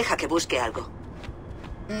 pero deja que busque algo.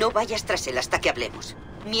 No vayas tras él hasta que hablemos.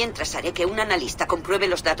 Mientras haré que un analista compruebe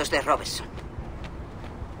los datos de Robertson.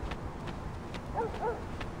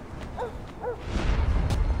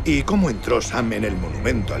 ¿Y cómo entró Sam en el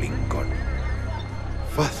monumento a Lincoln?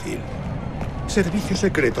 Fácil. Servicio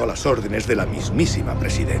secreto a las órdenes de la mismísima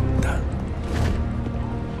presidenta.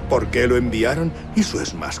 ¿Por qué lo enviaron? Eso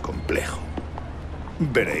es más complejo.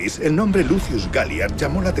 Veréis, el nombre Lucius Galliard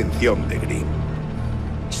llamó la atención de Grimm.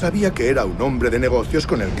 Sabía que era un hombre de negocios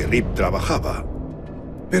con el que Rip trabajaba.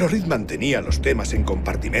 Pero Reed mantenía los temas en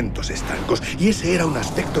compartimentos estancos, y ese era un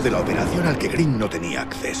aspecto de la operación al que Green no tenía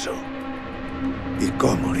acceso. Y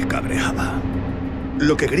cómo le cabreaba.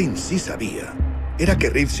 Lo que Green sí sabía era que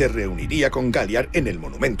Reed se reuniría con Galliard en el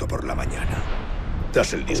monumento por la mañana,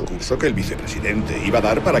 tras el discurso que el vicepresidente iba a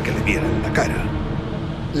dar para que le vieran la cara.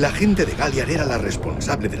 La gente de Galliard era la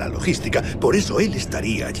responsable de la logística, por eso él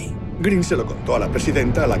estaría allí. Green se lo contó a la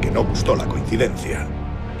presidenta, a la que no gustó la coincidencia.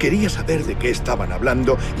 Quería saber de qué estaban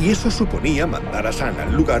hablando, y eso suponía mandar a Sam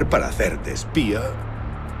al lugar para hacer de espía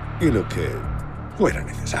y lo que fuera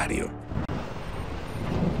necesario.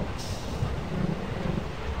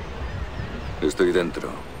 Estoy dentro.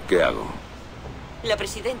 ¿Qué hago? La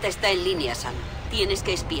presidenta está en línea, Sam. Tienes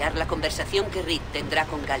que espiar la conversación que Reed tendrá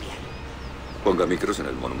con Galliard. Ponga micros en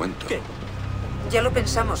el monumento. ¿Qué? Ya lo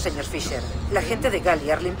pensamos, señor Fisher. La gente de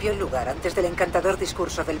Galliard limpió el lugar antes del encantador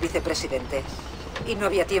discurso del vicepresidente. Y no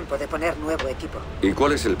había tiempo de poner nuevo equipo. ¿Y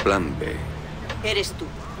cuál es el plan B? Eres tú.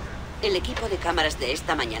 El equipo de cámaras de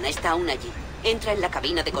esta mañana está aún allí. Entra en la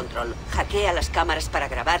cabina de control, hackea las cámaras para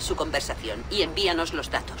grabar su conversación y envíanos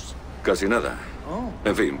los datos. Casi nada.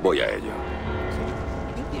 En fin, voy a ello.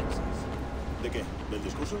 ¿Qué piensas? ¿De qué? ¿Del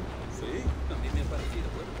discurso? Sí, a mí me ha parecido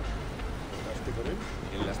bueno. ¿Hablaste con él?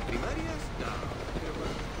 ¿En las primarias? No. Pero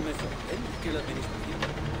me sorprende que la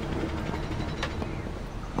administración...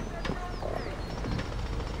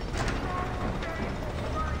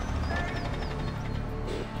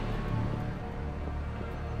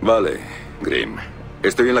 Vale, Grimm.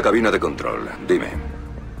 Estoy en la cabina de control. Dime.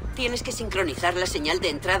 Tienes que sincronizar la señal de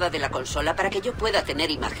entrada de la consola para que yo pueda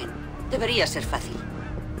tener imagen. Debería ser fácil.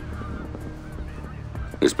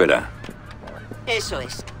 Espera. Eso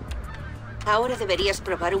es. Ahora deberías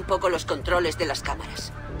probar un poco los controles de las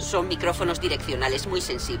cámaras. Son micrófonos direccionales muy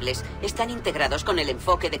sensibles. Están integrados con el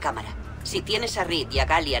enfoque de cámara. Si tienes a Reed y a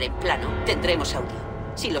Galliard en plano, tendremos audio.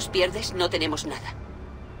 Si los pierdes, no tenemos nada.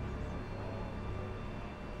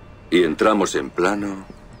 Y entramos en plano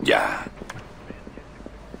ya.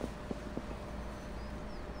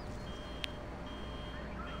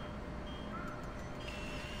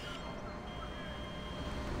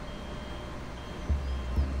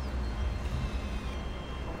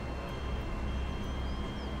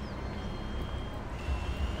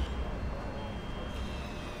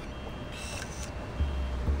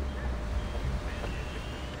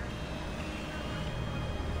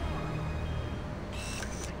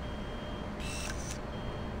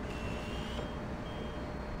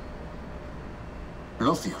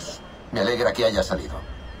 Lucius, me alegra que haya salido.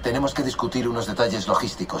 Tenemos que discutir unos detalles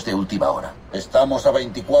logísticos de última hora. Estamos a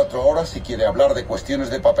 24 horas y quiere hablar de cuestiones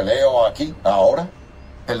de papeleo aquí, ahora.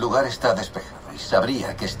 El lugar está despejado y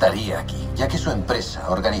sabría que estaría aquí, ya que su empresa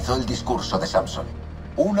organizó el discurso de Samson.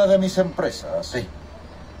 Una de mis empresas, sí.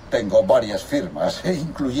 Tengo varias firmas,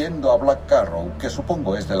 incluyendo a Black Arrow, que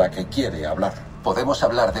supongo es de la que quiere hablar. Podemos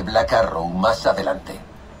hablar de Black Arrow más adelante.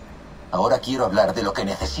 Ahora quiero hablar de lo que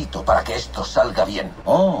necesito para que esto salga bien.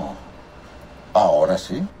 Oh, ¿ahora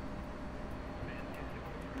sí?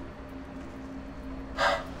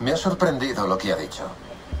 Me ha sorprendido lo que ha dicho.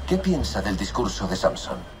 ¿Qué piensa del discurso de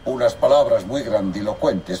Samson? Unas palabras muy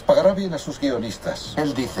grandilocuentes. Pagará bien a sus guionistas.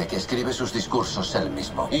 Él dice que escribe sus discursos él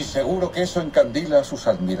mismo. Y seguro que eso encandila a sus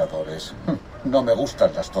admiradores. No me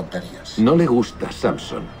gustan las tonterías. No le gusta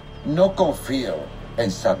Samson. No confío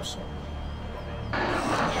en Samson.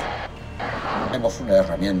 Tenemos una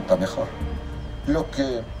herramienta mejor. Lo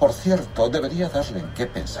que, por cierto, debería darle en qué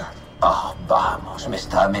pensar. Oh, vamos, ¿me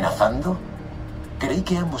está amenazando? Creí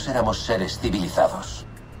que ambos éramos seres civilizados.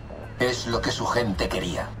 Es lo que su gente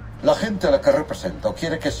quería. La gente a la que represento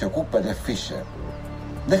quiere que se ocupe de Fisher.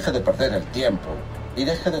 Deje de perder el tiempo y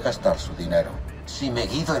deje de gastar su dinero. Si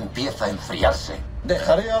Megiddo empieza a enfriarse...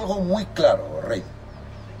 Dejaré algo muy claro, Reed.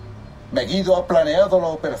 Megiddo ha planeado la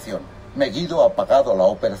operación. Megiddo ha pagado la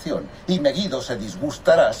operación. Y Megiddo se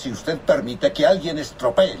disgustará si usted permite que alguien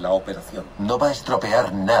estropee la operación. No va a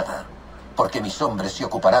estropear nada, porque mis hombres se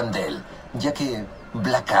ocuparán de él, ya que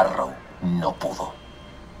Black Arrow no pudo.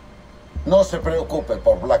 No se preocupe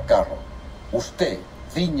por Black Arrow. Usted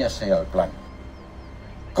cíñase al plan.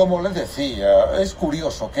 Como le decía, es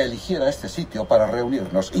curioso que eligiera este sitio para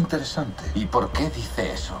reunirnos. Interesante. ¿Y por qué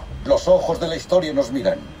dice eso? Los ojos de la historia nos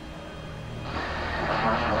miran.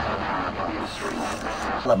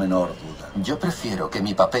 La menor duda. Yo prefiero que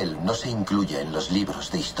mi papel no se incluya en los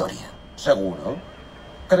libros de historia. ¿Seguro?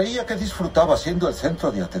 Creía que disfrutaba siendo el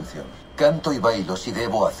centro de atención. Canto y bailo si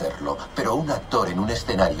debo hacerlo, pero un actor en un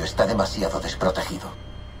escenario está demasiado desprotegido.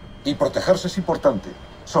 Y protegerse es importante,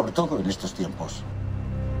 sobre todo en estos tiempos.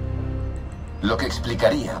 Lo que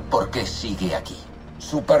explicaría por qué sigue aquí.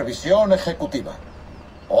 Supervisión ejecutiva.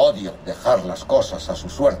 Odio dejar las cosas a su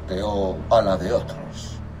suerte o a la de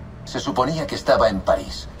otros. Se suponía que estaba en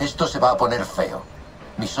París. Esto se va a poner feo.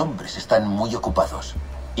 Mis hombres están muy ocupados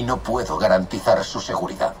y no puedo garantizar su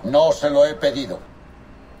seguridad. No se lo he pedido.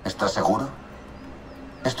 ¿Estás seguro?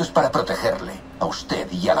 Esto es para protegerle, a usted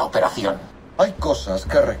y a la operación. Hay cosas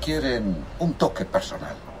que requieren un toque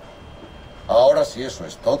personal. Ahora, si eso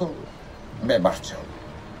es todo, me marcho.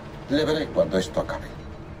 Le veré cuando esto acabe.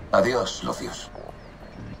 Adiós, Lucius.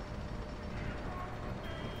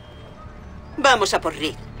 Vamos a por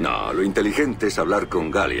Reed. No, lo inteligente es hablar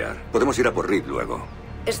con Galliard. Podemos ir a por Reed luego.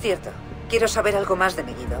 Es cierto. Quiero saber algo más de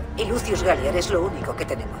Megiddo. Y Lucius Galliard es lo único que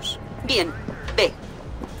tenemos. Bien, ve.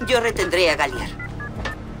 Yo retendré a Galliard.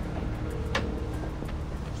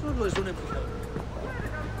 Solo es un empujón.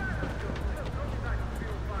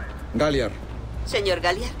 Galliard. Señor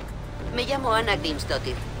Galliard, me llamo Anna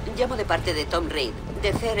Grimsdottir. Llamo de parte de Tom Reed,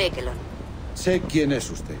 de Sir Ekelon. Sé quién es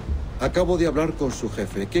usted. Acabo de hablar con su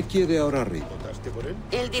jefe. ¿Qué quiere ahora Reed?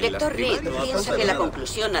 El director Reed piensa que la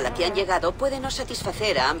conclusión a la que han llegado puede no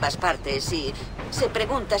satisfacer a ambas partes y se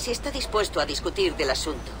pregunta si está dispuesto a discutir del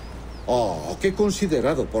asunto. Oh, qué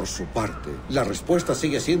considerado por su parte. La respuesta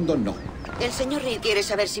sigue siendo no. El señor Reed quiere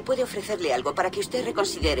saber si puede ofrecerle algo para que usted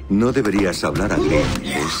reconsidere. No deberías hablar a Reed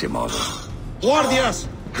de ese modo. ¡Guardias!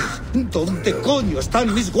 ¿Dónde coño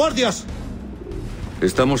están mis guardias?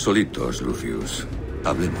 Estamos solitos, Lucius.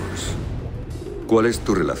 Hablemos. ¿Cuál es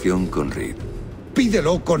tu relación con Reed?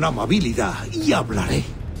 Pídelo con amabilidad y hablaré.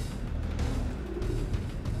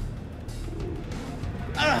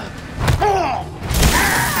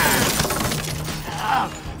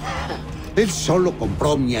 Él solo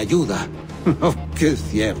compró mi ayuda. Oh, qué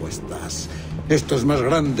ciego estás. Esto es más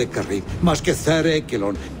grande que Reed, más que Sir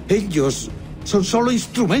Ekelon. Ellos son solo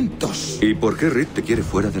instrumentos. ¿Y por qué Reed te quiere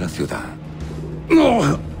fuera de la ciudad?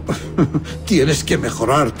 No. Tienes que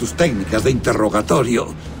mejorar tus técnicas de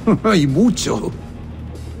interrogatorio. Hay mucho.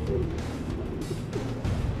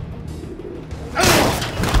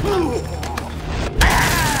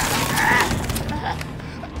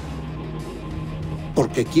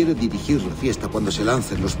 Porque quiere dirigir la fiesta cuando se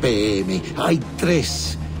lancen los PM. Hay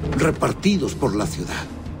 3 repartidos por la ciudad.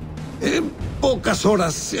 En pocas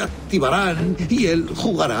horas se activarán y él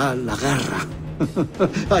jugará la guerra.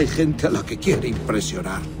 Hay gente a la que quiere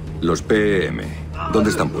impresionar. Los PM, ¿dónde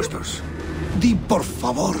están puestos? Di por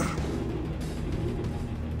favor.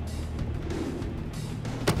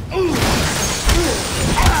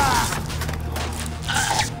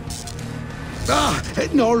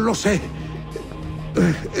 No lo sé.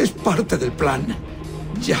 Es parte del plan.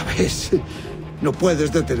 Ya ves. No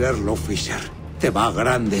puedes detenerlo, Fisher. Te va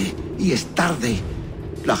grande y es tarde.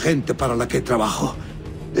 La gente para la que trabajo.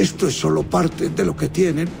 Esto es solo parte de lo que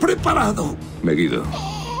tienen preparado. Megiddo,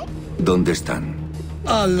 ¿dónde están?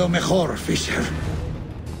 A lo mejor, Fisher.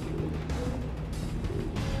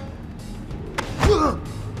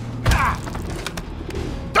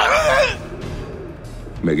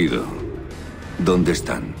 Megiddo, ¿dónde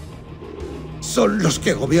están? Son los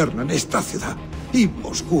que gobiernan esta ciudad. Y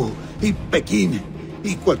Moscú, y Pekín,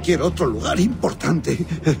 y cualquier otro lugar importante.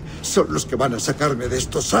 Son los que van a sacarme de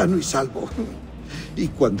esto sano y salvo. Y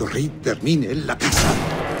cuando Reed termine en la casa...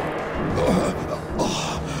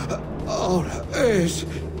 ahora es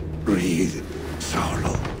Reed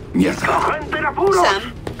solo. ¡Mierda!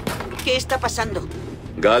 Sam, ¿qué está pasando?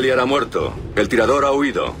 Galliard ha muerto. El tirador ha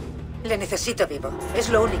huido. Le necesito vivo. Es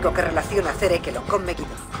lo único que relaciona a Sir Ekelon con Megiddo.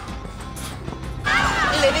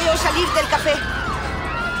 Le veo salir del café.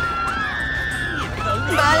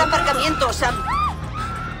 Va al aparcamiento, Sam.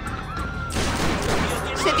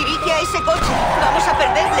 Se dirige a ese coche. Vamos a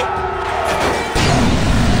perderle.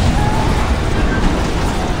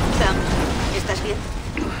 Sam, ¿estás bien?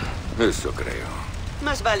 Eso creo.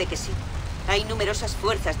 Más vale que sí. Hay numerosas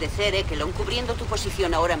fuerzas de Sir Ekelon cubriendo tu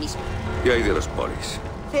posición ahora mismo. ¿Qué hay de los polis?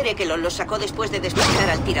 Sir Ekelon los sacó después de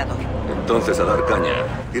despachar al tirador. Entonces, a dar caña.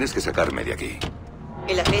 Tienes que sacarme de aquí.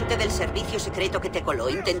 El agente del servicio secreto que te coló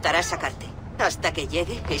intentará sacarte. Hasta que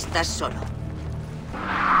llegue, estás solo.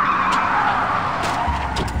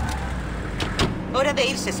 Hora de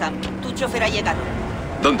irse, Sam. Tu chofer ha llegado.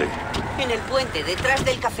 ¿Dónde? En el puente, detrás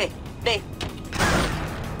del café. Ve.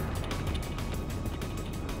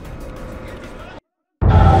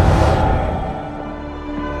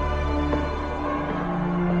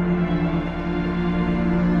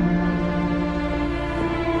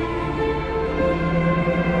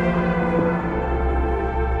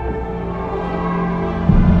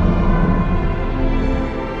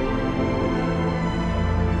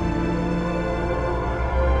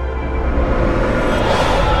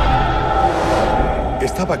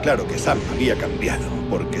 Estaba claro que Sam había cambiado,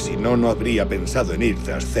 porque si no, no habría pensado en ir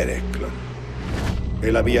tras Cereclon.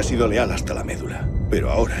 Él había sido leal hasta la médula, pero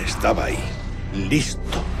ahora estaba ahí,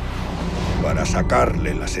 listo, para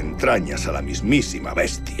sacarle las entrañas a la mismísima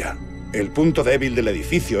bestia. El punto débil del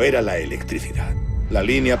edificio era la electricidad. La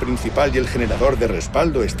línea principal y el generador de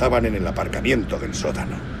respaldo estaban en el aparcamiento del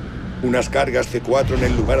sótano. Unas cargas C4 en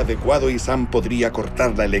el lugar adecuado y Sam podría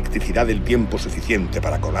cortar la electricidad el tiempo suficiente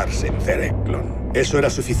para colarse en Cereclon. Eso era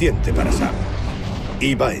suficiente para Sam.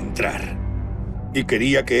 Iba a entrar. Y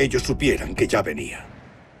quería que ellos supieran que ya venía.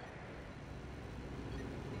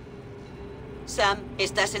 Sam,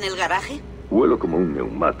 ¿estás en el garaje? Huelo como un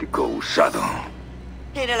neumático usado.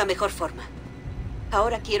 Era la mejor forma.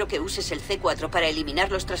 Ahora quiero que uses el C4 para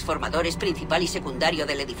eliminar los transformadores principal y secundario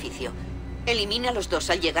del edificio. Elimina los dos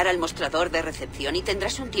al llegar al mostrador de recepción y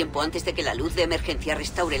tendrás un tiempo antes de que la luz de emergencia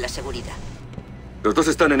restaure la seguridad. Los dos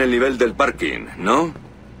están en el nivel del parking, ¿no?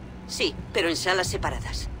 Sí, pero en salas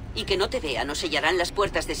separadas. Y que no te vean o sellarán las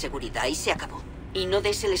puertas de seguridad y se acabó. Y no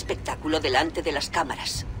des el espectáculo delante de las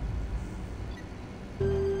cámaras.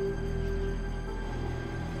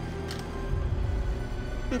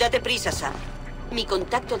 Date prisa, Sam. Mi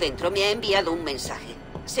contacto dentro me ha enviado un mensaje.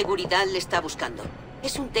 Seguridad le está buscando.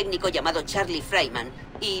 Es un técnico llamado Charlie Freiman.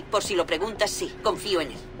 Y por si lo preguntas, sí, confío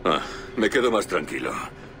en él. Ah, me quedo más tranquilo.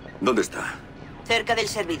 ¿Dónde está? Cerca del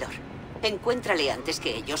servidor. Encuéntrale antes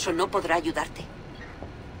que ellos o no podrá ayudarte.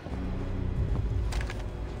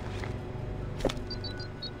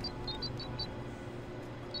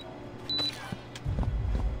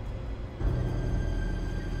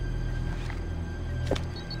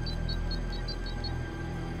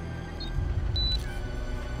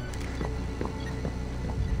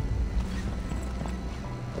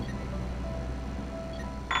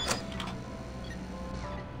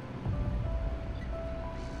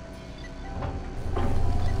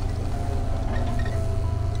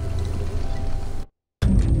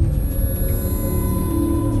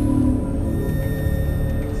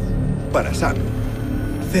 Para Sam,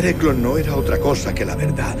 Cereclon no era otra cosa que la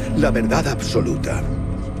verdad absoluta.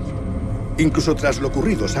 Incluso tras lo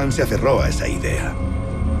ocurrido, Sam se aferró a esa idea.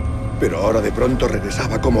 Pero ahora de pronto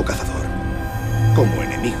regresaba como cazador, como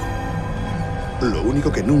enemigo. Lo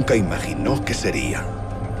único que nunca imaginó que sería.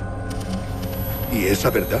 Y esa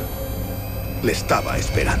verdad le estaba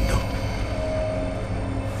esperando.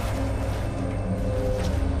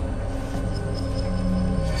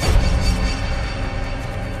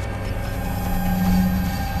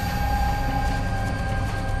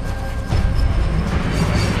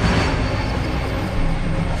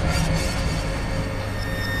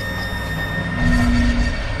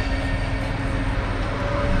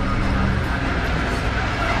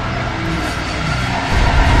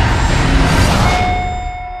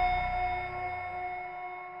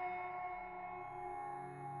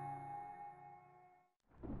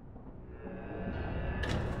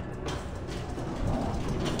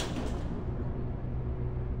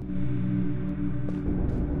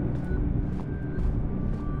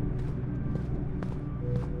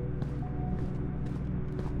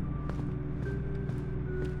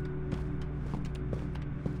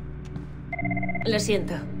 Lo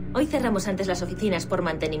siento. Hoy cerramos antes las oficinas por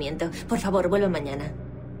mantenimiento. Por favor, vuelva mañana.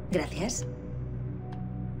 Gracias.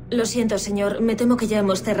 Lo siento, señor. Me temo que ya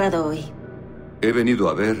hemos cerrado hoy. He venido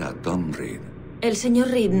a ver a Tom Reed. El señor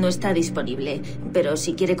Reed no está disponible, pero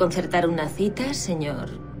si quiere concertar una cita, señor...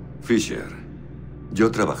 Fisher,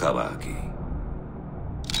 yo trabajaba aquí.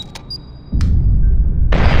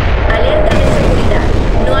 Alerta de seguridad.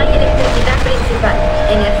 No hay electricidad principal.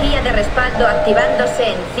 Energía de respaldo activándose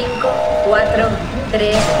en 5, 4,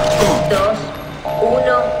 3, 2, 1,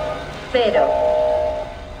 0.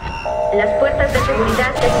 Las puertas de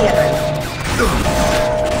seguridad se cierran.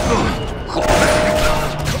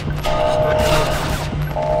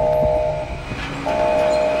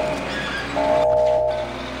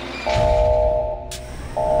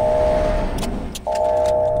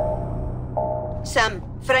 Sam,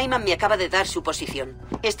 Freiman me acaba de dar su posición.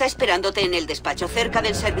 Está esperándote en el despacho, cerca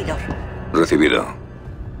del servidor. Recibido.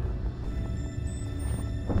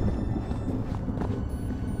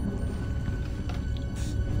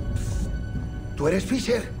 ¿Tú eres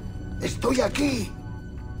Fisher? ¡Estoy aquí!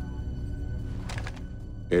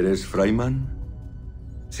 ¿Eres Freiman?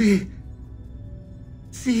 Sí.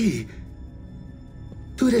 Sí.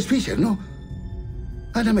 Tú eres Fisher, ¿no?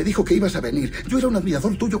 Ana me dijo que ibas a venir. Yo era un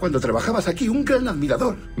admirador tuyo cuando trabajabas aquí, un gran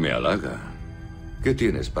admirador. Me halaga. ¿Qué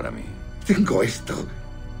tienes para mí? Tengo esto.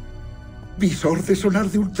 Visor de sonar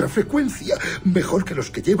de ultrafrecuencia. Mejor que los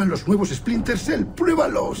que llevan los nuevos Splinter Cell.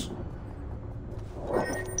 ¡Pruébalos!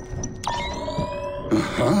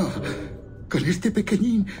 Ajá. Con este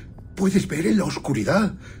pequeñín puedes ver en la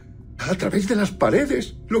oscuridad, a través de las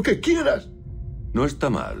paredes, lo que quieras. No está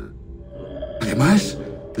mal. Además,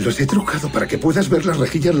 los he trucado para que puedas ver las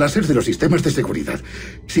rejillas láser de los sistemas de seguridad.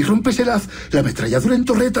 Si rompes el haz, la ametralladora en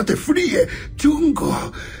torreta te fríe.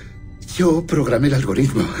 ¡Chungo! Yo programé el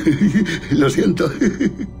algoritmo. Lo siento.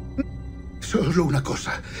 Solo una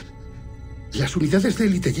cosa. Las unidades de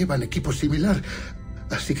élite llevan equipo similar,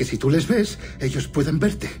 así que si tú les ves, ellos pueden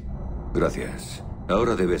verte. Gracias.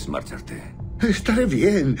 Ahora debes marcharte. Estaré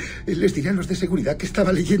bien. Les diré a los de seguridad que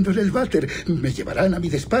estaba leyendo en el váter. Me llevarán a mi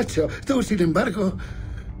despacho. Tú, sin embargo...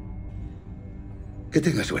 Que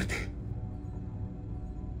tengas suerte.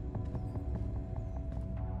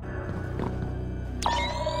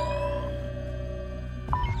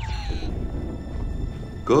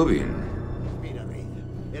 Cobin. Mira, Reid.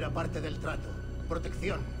 Era parte del trato.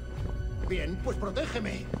 Protección. Bien, pues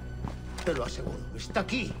protégeme. Te lo aseguro. Está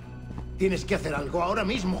aquí. Tienes que hacer algo ahora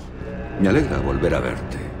mismo. Me alegra volver a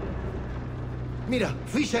verte. Mira,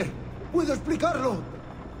 Fisher. Puedo explicarlo.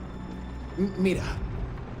 Mira.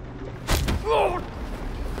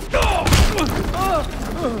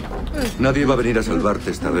 Nadie va a venir a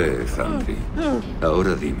salvarte esta vez, Henry.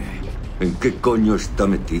 Ahora dime, ¿en qué coño está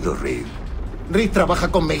metido Reid? Reid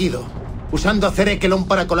trabaja con Megiddo, usando a Cerekelon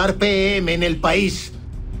para colar PEM en el país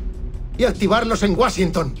y activarlos en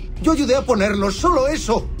Washington. Yo ayudé a ponerlos, solo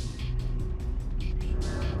eso.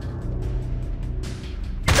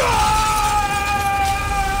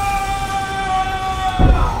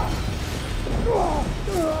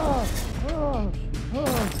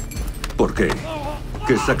 ¿Por qué?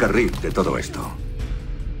 ¿Qué saca Reid de todo esto?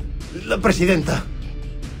 La presidenta.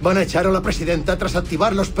 Van a echar a la presidenta tras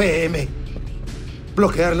activar los PM.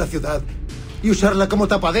 Bloquear la ciudad y usarla como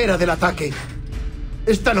tapadera del ataque.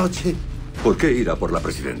 Esta noche. ¿Por qué ir a por la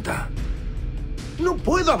presidenta? ¡No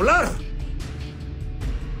puedo hablar!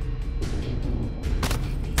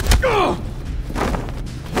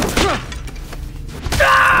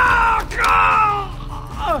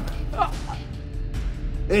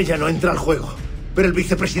 Ella no entra al juego, pero el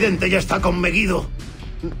vicepresidente ya está con Megiddo.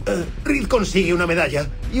 Reid consigue una medalla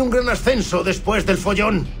y un gran ascenso después del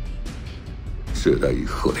follón. Será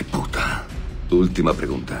hijo de puta. Última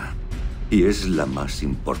pregunta. Y es la más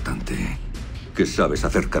importante. ¿Qué sabes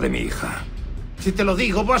acerca de mi hija? Si te lo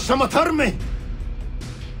digo, vas a matarme.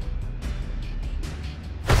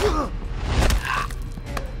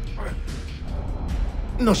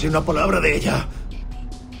 No sé una palabra de ella.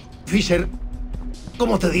 Fisher,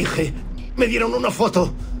 como te dije, me dieron una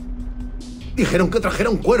foto. Dijeron que trajera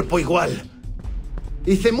un cuerpo igual.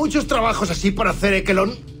 Hice muchos trabajos así para hacer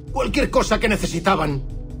Cerekelon. Cualquier cosa que necesitaban.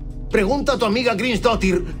 Pregunta a tu amiga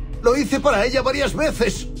Grinsdottir. Lo hice para ella varias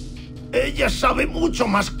veces. Ella sabe mucho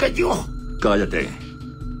más que yo. Cállate.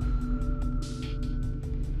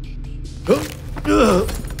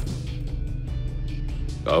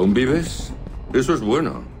 ¿Aún vives? Eso es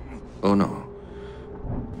bueno, ¿o no?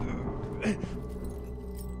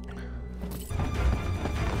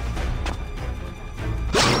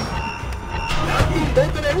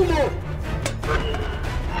 ¡Bote de humo!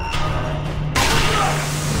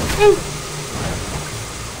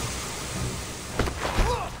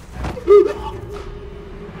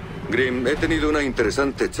 Grim, he tenido una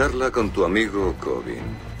interesante charla con tu amigo Cobin.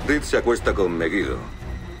 Reid se acuesta con Megiddo.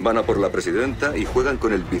 Van a por la presidenta y juegan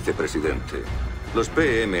con el vicepresidente. Los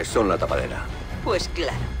PM son la tapadera. Pues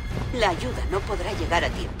claro. La ayuda no podrá llegar a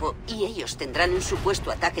tiempo y ellos tendrán un supuesto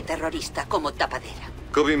ataque terrorista como tapadera.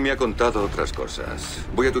 Cobin me ha contado otras cosas.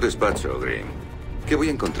 Voy a tu despacho, Grim. ¿Qué voy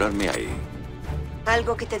a encontrarme ahí?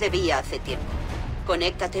 Algo que te debía hace tiempo.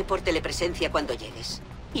 Conéctate por telepresencia cuando llegues.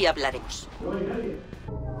 Y hablaremos.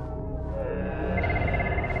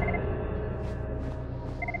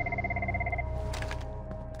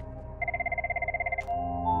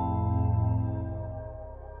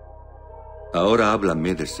 Ahora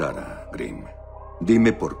háblame de Sarah, Grim.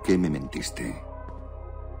 Dime por qué me mentiste.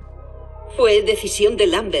 Fue decisión de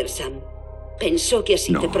Lambert, Sam. Pensó que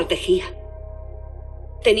así te protegía.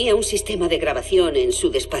 Tenía un sistema de grabación en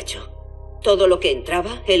su despacho. Todo lo que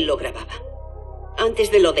entraba, él lo grababa.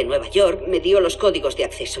 Antes de lo de Nueva York, me dio los códigos de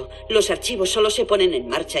acceso. Los archivos solo se ponen en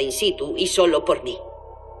marcha in situ y solo por mí.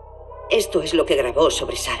 Esto es lo que grabó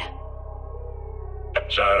sobre Sarah.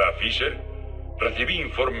 Sarah Fisher, recibí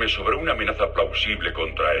informes sobre una amenaza plausible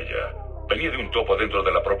contra ella. Venía de un topo dentro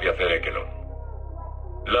de la propia Cerekelon.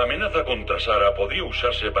 La amenaza contra Sarah podría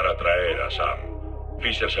usarse para atraer a Sam.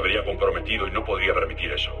 Fisher se vería comprometido y no podría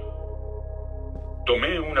permitir eso.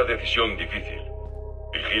 Tomé una decisión difícil.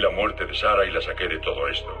 Fingí la muerte de Sarah y la saqué de todo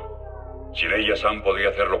esto. Sin ella, Sam podría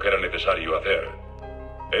hacer lo que era necesario hacer.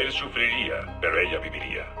 Él sufriría, pero ella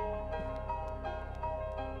viviría.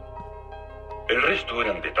 El resto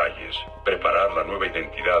eran detalles. Preparar la nueva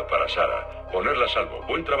identidad para Sara, ponerla a salvo.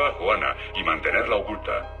 Buen trabajo, Ana, y mantenerla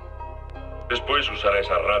oculta. Después usar a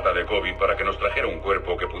esa rata de Kobe para que nos trajera un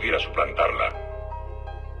cuerpo que pudiera suplantarla.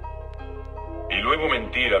 Y luego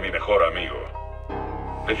mentir a mi mejor amigo.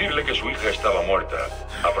 Decirle que su hija estaba muerta,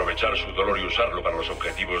 aprovechar su dolor y usarlo para los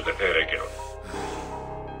objetivos de Ekeron.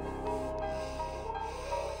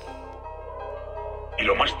 Y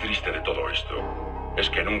lo más triste de todo esto es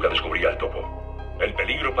que nunca descubrí al topo. El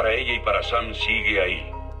peligro para ella y para Sam sigue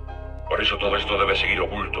ahí. Por eso todo esto debe seguir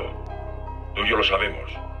oculto. Tú y yo lo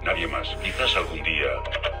sabemos, nadie más. Quizás algún día...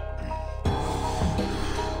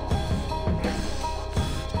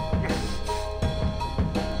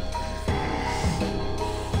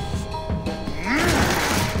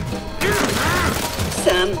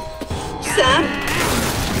 Sam. Sam.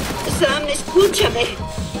 Sam, escúchame.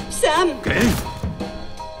 Sam. ¿Qué?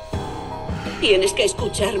 Tienes que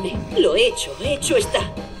escucharme. Lo he hecho está.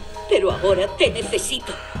 Pero ahora te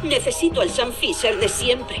necesito. Necesito al Sam Fisher de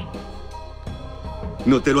siempre.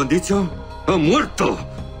 ¿No te lo han dicho? ¡Ha muerto!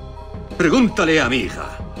 Pregúntale a mi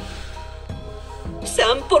hija.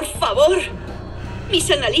 Sam, por favor. Mis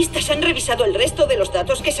analistas han revisado el resto de los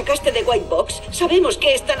datos que sacaste de White Box. Sabemos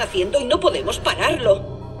qué están haciendo y no podemos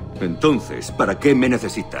pararlo. Entonces, ¿para qué me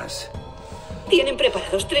necesitas? Tienen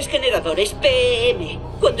preparados 3 generadores PEM.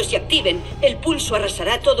 Cuando se activen, el pulso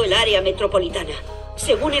arrasará todo el área metropolitana.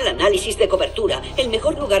 Según el análisis de cobertura, el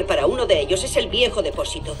mejor lugar para uno de ellos es el viejo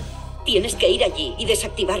depósito. Tienes que ir allí y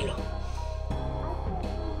desactivarlo.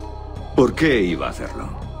 ¿Por qué iba a hacerlo?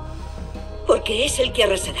 Porque es el que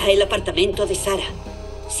arrasará el apartamento de Sara.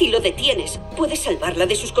 Si lo detienes, puedes salvarla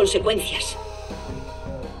de sus consecuencias.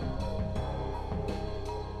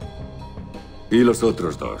 ¿Y los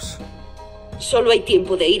otros 2? Solo hay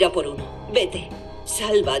tiempo de ir a por uno. Vete.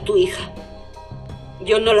 Salva a tu hija.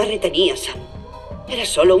 Yo no la retenía, Sam. Era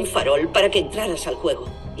solo un farol para que entraras al juego.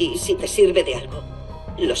 Y si te sirve de algo,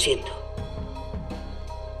 lo siento.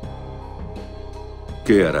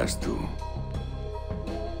 ¿Qué harás tú?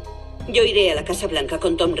 Yo iré a la Casa Blanca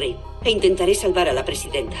con Tom Reed e intentaré salvar a la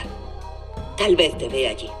presidenta. Tal vez te vea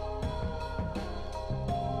allí.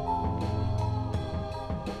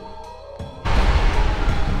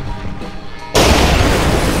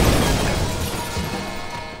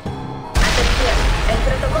 Atención, el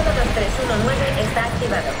protocolo 2319 está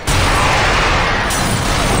activado.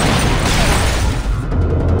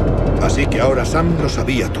 Así que ahora Sam lo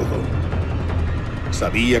sabía todo.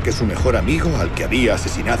 Sabía que su mejor amigo, al que había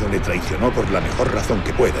asesinado, le traicionó por la mejor razón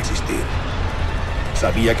que pueda existir.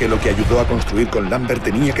 Sabía que lo que ayudó a construir con Lambert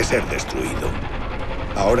tenía que ser destruido.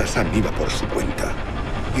 Ahora Sam iba por su cuenta.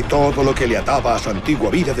 Y todo lo que le ataba a su antigua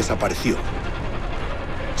vida desapareció.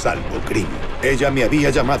 Salvo Grimm. Ella me había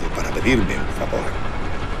llamado para pedirme un favor.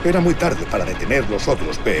 Era muy tarde para detener los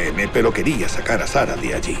otros PM, pero quería sacar a Sara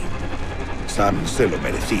de allí. Sam se lo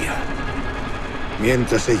merecía.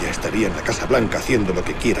 Mientras ella estaría en la Casa Blanca haciendo lo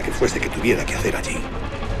que quiera que fuese que tuviera que hacer allí.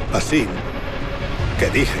 Así que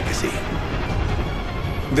dije que sí.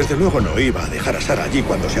 Desde luego no iba a dejar a Sara allí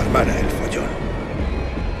cuando se armara el follón.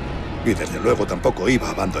 Y desde luego tampoco iba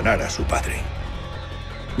a abandonar a su padre.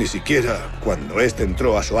 Ni siquiera cuando éste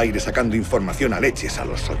entró a su aire sacando información a leches a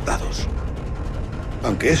los soldados.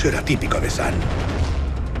 Aunque eso era típico de Sam.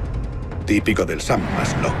 Típico del Sam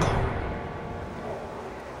más loco.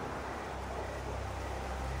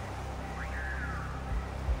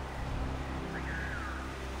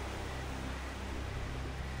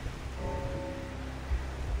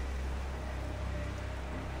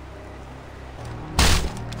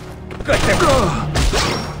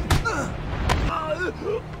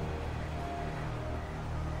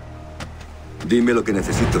 Dime lo que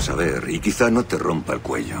necesito saber y quizá no te rompa el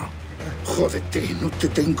cuello. Jódete, no te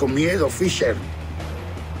tengo miedo, Fisher.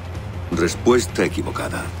 Respuesta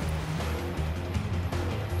equivocada.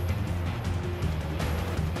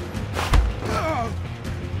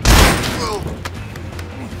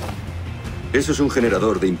 Eso es un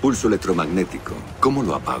generador de impulso electromagnético. ¿Cómo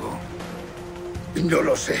lo apago? No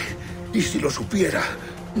lo sé. Y si lo supiera,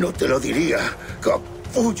 no te lo diría,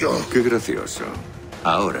 capullo. Qué gracioso.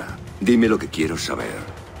 Ahora, dime lo que quiero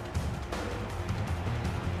saber.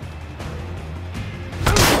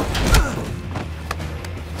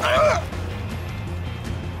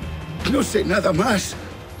 No sé nada más.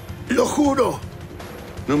 Lo juro.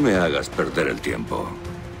 No me hagas perder el tiempo.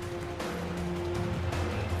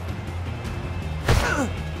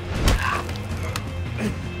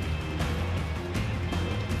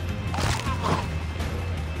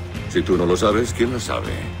 Si tú no lo sabes, ¿quién lo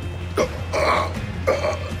sabe?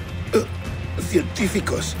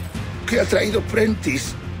 científicos que ha traído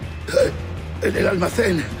Prentice en el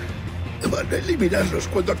almacén van a eliminarlos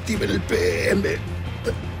cuando activen el PEM.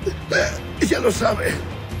 Ya lo sabe.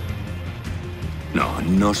 No,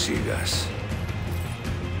 no sigas.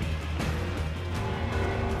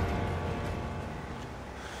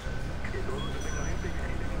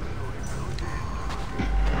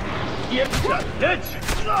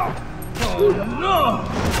 ¡Oh,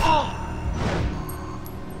 no!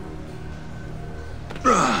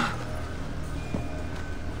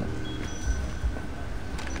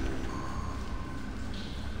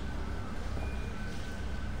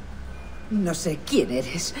 No sé quién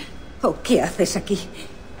eres o qué haces aquí,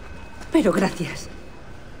 pero gracias.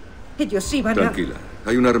 Ellos iban a... Tranquila.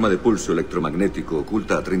 Hay un arma de pulso electromagnético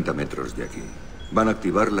oculta a 30 metros de aquí. Van a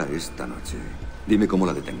activarla esta noche. Dime cómo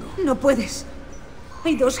la detengo. No puedes.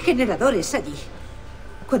 Hay 2 generadores allí.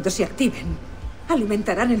 Cuando se activen,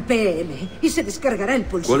 alimentarán el PEM y se descargará el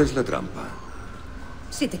pulso. ¿Cuál es la trampa?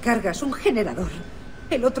 Si te cargas un generador,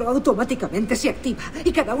 el otro automáticamente se activa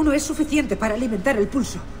y cada uno es suficiente para alimentar el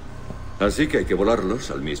pulso. Así que hay que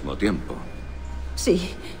volarlos al mismo tiempo.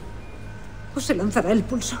 Sí. O se lanzará el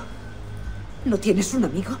pulso. ¿No tienes un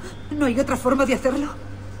amigo? ¿No hay otra forma de hacerlo?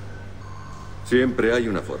 Siempre hay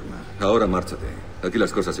una forma. Ahora márchate. Aquí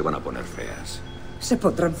las cosas se van a poner feas. Se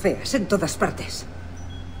pondrán feas en todas partes.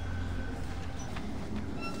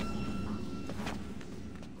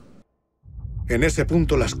 En ese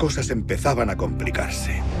punto las cosas empezaban a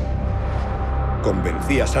complicarse.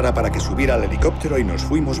 Convencí a Sarah para que subiera al helicóptero y nos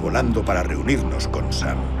fuimos volando para reunirnos con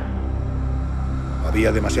Sam.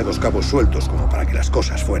 Había demasiados cabos sueltos como para que las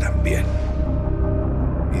cosas fueran bien.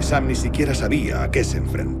 Y Sam ni siquiera sabía a qué se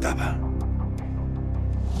enfrentaba.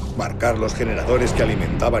 ¿Marcar los generadores que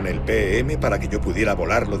alimentaban el PEM para que yo pudiera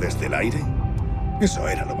volarlo desde el aire? Eso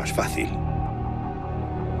era lo más fácil.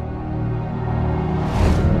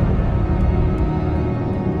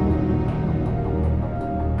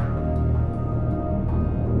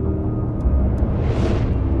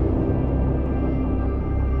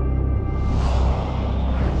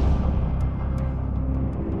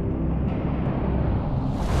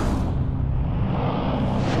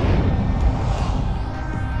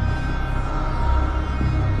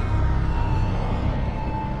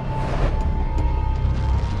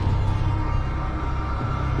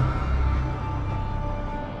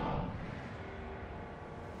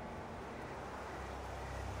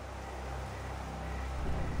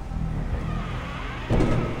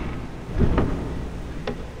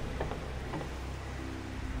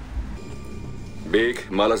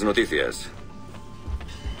 Vic, malas noticias.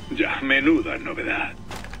 Ya, menuda novedad.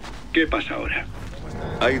 ¿Qué pasa ahora?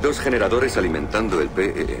 Hay 2 generadores alimentando el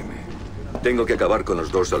PEM. Tengo que acabar con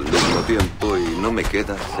los 2 al mismo tiempo y no me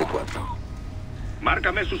queda C4.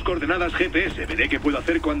 Márcame sus coordenadas GPS. Veré qué puedo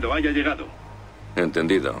hacer cuando haya llegado.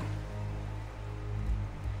 Entendido.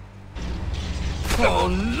 ¡Oh,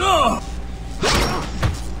 no!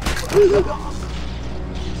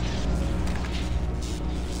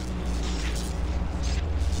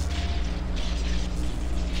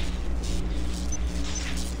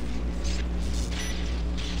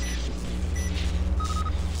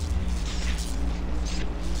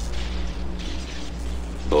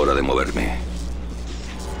 Hora de moverme.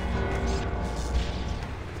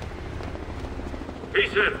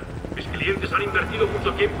 Fisher, mis clientes han invertido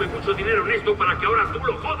mucho tiempo y mucho dinero en esto para que ahora tú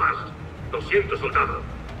lo jodas. Lo siento, soldado,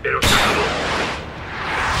 pero se acabó.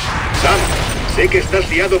 Sam, sé que estás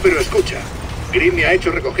liado, pero escucha. Grimm me ha hecho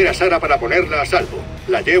recoger a Sarah para ponerla a salvo.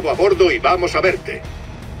 La llevo a bordo y vamos a verte.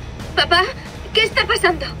 Papá, ¿qué está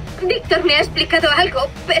pasando? Víctor me ha explicado algo,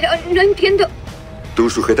 pero no entiendo. Tú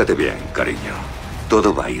sujétate bien, cariño.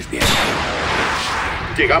 Todo va a ir bien.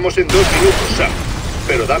 Llegamos en 2 minutos, Sam.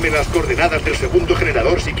 Pero dame las coordenadas del segundo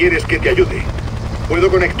generador si quieres que te ayude. Puedo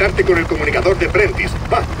conectarte con el comunicador de Prentice.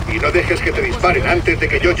 Va, y no dejes que te disparen antes de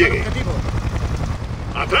que yo llegue.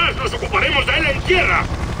 ¡Atrás! ¡Nos ocuparemos de él en tierra!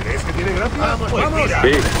 ¿Crees que tiene gracia? Vamos, Pues vamos. mira.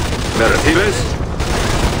 Vic, ¿me recibes?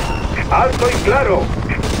 ¡Alto y claro!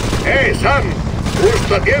 Sam!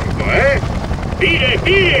 Justo a tiempo, ¿eh? ¡Tire,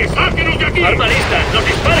 tire! ¡Sáquenos de aquí! ¡Arma lista! ¡Nos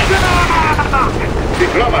disparan!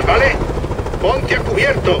 Sin bromas, ¿vale? Ponte a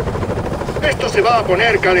cubierto. Esto se va a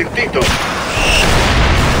poner calentito.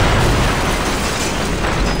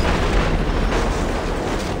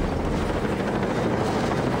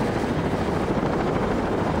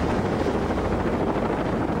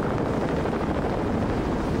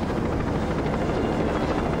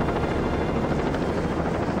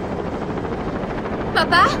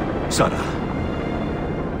 ¿Papá? Sarah.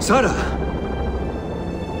 Sarah.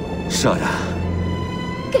 Sarah.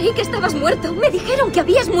 Creí que estabas muerto. Me dijeron que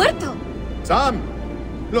habías muerto. Sam,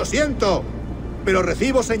 lo siento, pero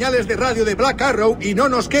recibo señales de radio de Black Arrow y no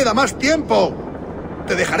nos queda más tiempo.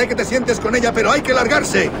 Te dejaré que te sientes con ella, pero hay que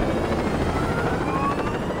largarse.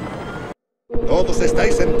 ¿Todos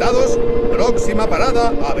estáis sentados? Próxima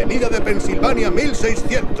parada, Avenida de Pensilvania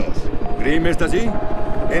 1600. ¿Grimm está allí?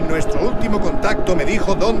 En nuestro último contacto me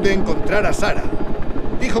dijo dónde encontrar a Sarah.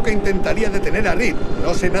 Dijo que intentaría detener a Reed.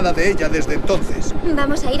 No sé nada de ella desde entonces.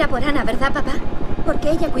 Vamos a ir a por Ana, ¿verdad, papá?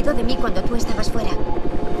 Porque ella cuidó de mí cuando tú estabas fuera.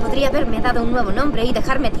 Podría haberme dado un nuevo nombre y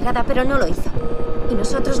dejarme tirada, pero no lo hizo. Y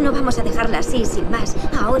nosotros no vamos a dejarla así, sin más.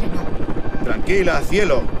 Ahora no. Tranquila,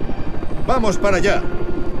 cielo. Vamos para allá.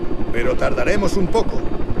 Pero tardaremos un poco.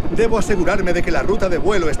 Debo asegurarme de que la ruta de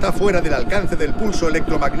vuelo está fuera del alcance del pulso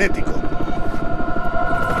electromagnético.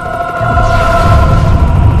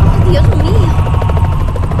 ¡Dios mío!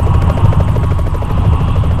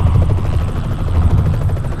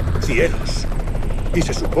 Cielos. Y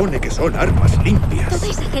se supone que son armas limpias. Toda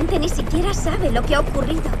esa gente ni siquiera sabe lo que ha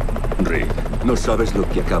ocurrido. Rick, no sabes lo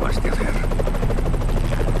que acabas de hacer.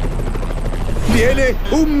 ¡Viene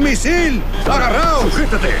un misil! ¡Agarraos!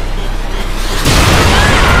 ¡Sujétate!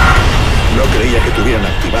 No creía que tuvieran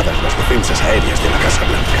activadas las defensas aéreas de la Casa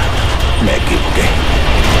Blanca. Me equivoqué.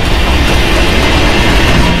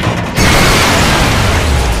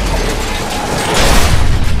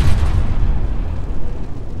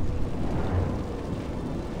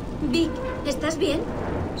 Vic, ¿estás bien?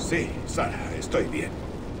 Sí, Sarah, estoy bien.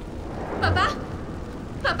 ¿Papá?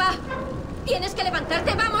 ¡Papá! ¡Tienes que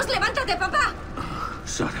levantarte! ¡Vamos, levántate, papá!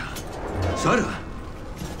 Sarah. Sarah.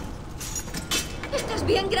 ¿Estás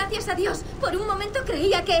bien? Gracias a Dios. Por un momento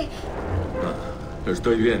creía que...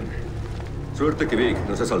 Estoy bien. Suerte que Vic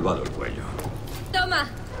nos ha salvado el cuello. Toma.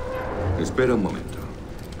 Espera un momento.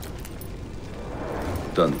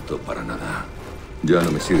 Tanto para nada. Ya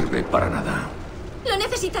no me sirve para nada. Lo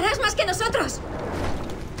necesitarás más que nosotros.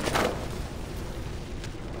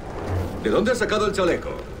 ¿De dónde has sacado el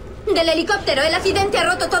chaleco? Del helicóptero. El accidente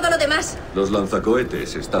ha roto todo lo demás. Los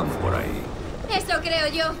lanzacohetes están por ahí. Eso creo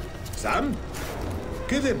yo. ¿Sam?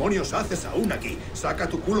 ¿Qué demonios haces aún aquí? Saca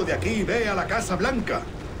tu culo de aquí y ve a la Casa Blanca.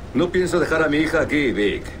 No pienso dejar a mi hija aquí,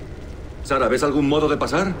 Vic. Sarah, ¿ves algún modo de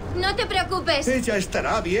pasar? No te preocupes. Ella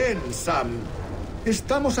estará bien, Sam.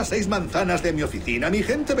 Estamos a 6 manzanas de mi oficina. Mi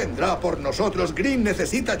gente vendrá por nosotros. Grimm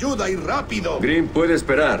necesita ayuda y rápido. Grimm puede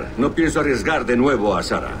esperar. No pienso arriesgar de nuevo a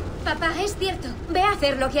Sarah. Papá, es cierto. Ve a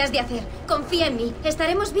hacer lo que has de hacer. Confía en mí.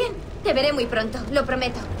 Estaremos bien. Te veré muy pronto, lo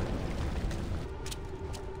prometo.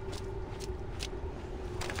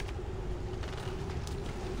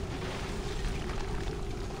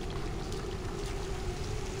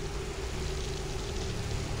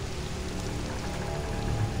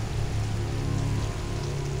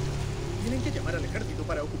 Tienen que llamar al ejército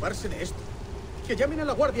para ocuparse de esto. Que llamen a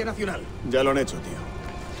la Guardia Nacional. Ya lo han hecho,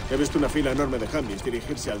 tío. He visto una fila enorme de Humvees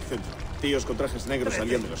dirigirse al centro. Tíos con trajes negros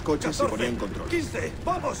salían de los coches y ponían control. 15,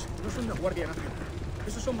 ¡vamos! No son la Guardia Nacional.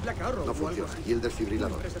 Esos son Black Arrow. No funciona. ¿Y el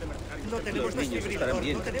desfibrilador? No tenemos Los niños estarán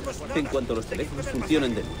bien. No tenemos nada. En cuanto los teléfonos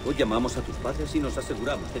funcionen de nuevo, llamamos a tus padres y nos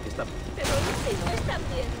aseguramos de que están bien. Pero no están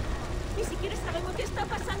bien. Ni siquiera sabemos qué está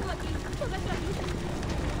pasando aquí. Todas las luces.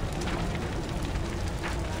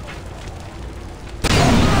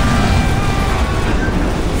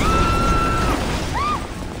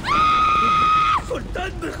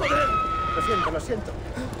 ¡Soltadme, joder! Lo siento.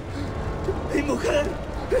 ¡Mi mujer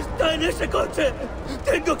está en ese coche!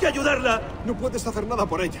 ¡Tengo que ayudarla! No puedes hacer nada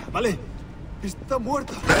por ella, ¿vale? Está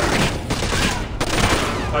muerta.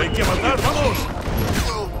 ¡Hay que mandar, vamos!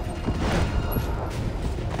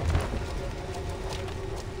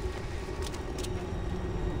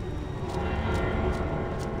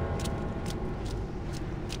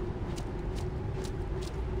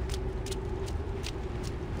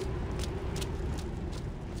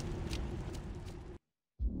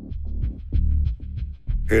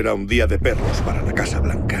 Era un día de perros para la Casa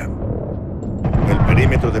Blanca. El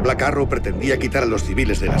perímetro de Black Arrow pretendía quitar a los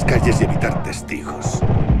civiles de las calles y evitar testigos.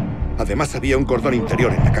 Además, había un cordón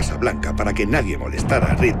interior en la Casa Blanca para que nadie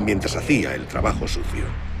molestara a Reed mientras hacía el trabajo sucio.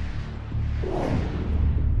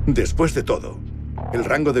 Después de todo, el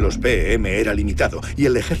rango de los PM era limitado y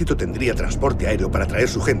el ejército tendría transporte aéreo para traer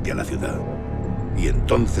su gente a la ciudad. Y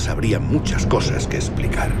entonces habría muchas cosas que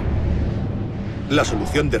explicar. La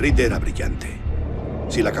solución de Reed era brillante.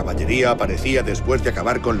 Si la caballería aparecía después de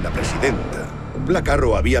acabar con la presidenta, Black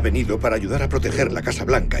Arrow había venido para ayudar a proteger la Casa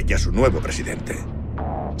Blanca y a su nuevo presidente.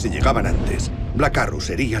 Si llegaban antes, Black Arrow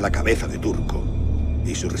sería la cabeza de turco,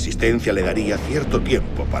 y su resistencia le daría cierto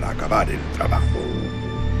tiempo para acabar el trabajo.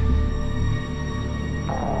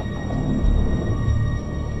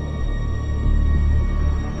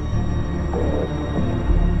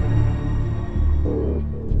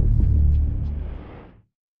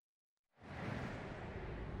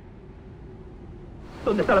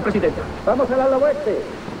 ¿Dónde está la presidenta? Vamos al ala oeste.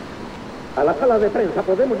 A la sala de prensa,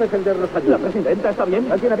 podemos defendernos allí. ¿La presidenta está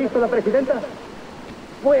bien? ¿Alguien ha visto a la presidenta?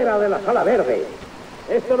 Fuera de la sala verde.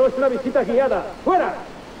 Esto no es una visita guiada. ¡Fuera!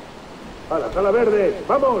 A la sala verde.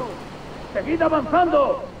 ¡Vamos! ¡Seguid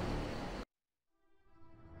avanzando!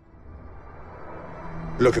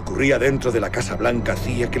 Lo que ocurría dentro de la Casa Blanca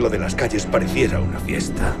hacía que lo de las calles pareciera una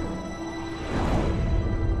fiesta.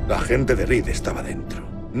 La gente de Reed estaba dentro,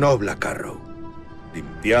 no Black Arrow,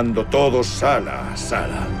 limpiando todo sala a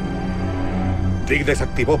sala. Rick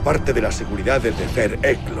desactivó parte de la seguridad del tercer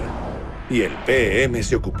Eklon y el PM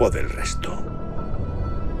se ocupó del resto.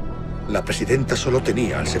 La presidenta solo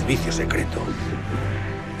tenía al servicio secreto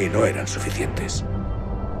y no eran suficientes.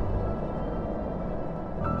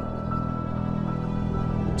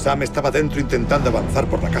 Sam estaba dentro intentando avanzar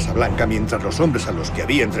por la Casa Blanca mientras los hombres a los que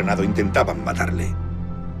había entrenado intentaban matarle.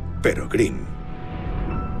 Pero Grimm...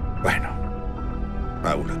 bueno,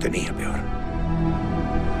 aún lo tenía peor.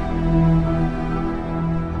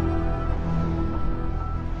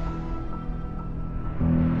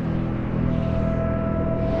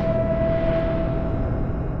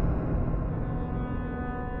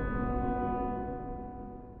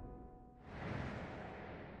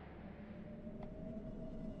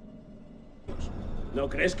 ¿No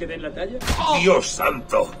crees que den la talla? ¡Dios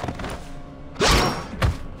santo!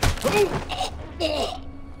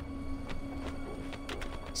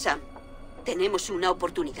 Sam, tenemos una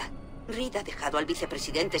oportunidad. Reed ha dejado al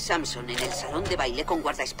vicepresidente Sampson en el salón de baile con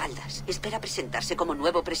guardaespaldas. Espera presentarse como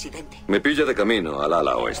nuevo presidente. Me pilla de camino al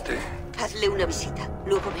ala oeste. Hazle una visita.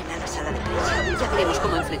 Luego ven a la sala de prensa. Ya veremos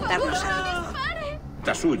cómo enfrentarnos a Reed.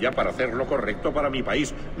 Suya para hacer lo correcto para mi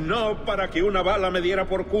país, no para que una bala me diera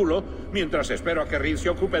por culo mientras espero a que Reed se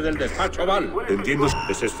ocupe del despacho Val. Entiendo.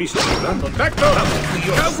 Ese es Fisher, ¿verdad? ¡Contacto!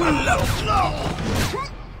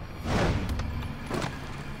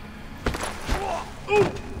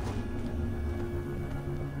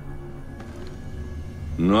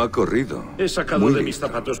 No ha corrido. He sacado Muy de listo.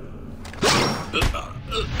 mis zapatos.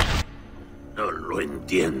 No lo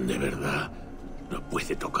entiende, ¿verdad? No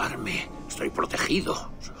puede tocarme. Estoy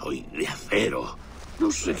protegido. Soy de acero.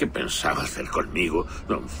 No sé qué pensaba hacer conmigo.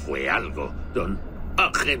 Don fue algo. Don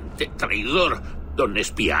agente traidor. Don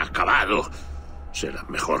espía acabado. Será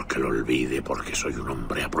mejor que lo olvide porque soy un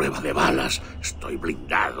hombre a prueba de balas. Estoy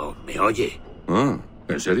blindado. ¿Me oye? Ah,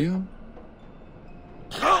 ¿en serio?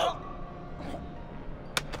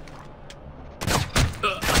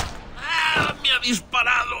 ¡Me ha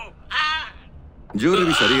disparado! Yo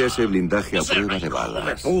revisaría ese blindaje a prueba de ¡De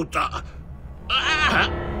balas. puta!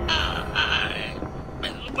 ¡Me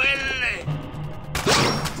duele!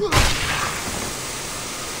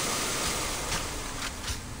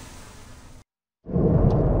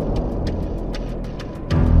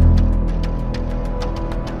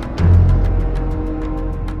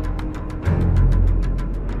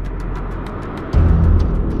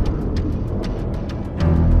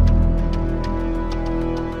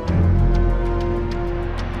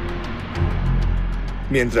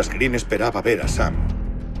 Mientras Green esperaba ver a Sam,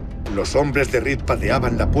 los hombres de Reed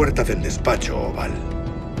pateaban la puerta del despacho oval.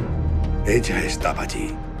 Ella estaba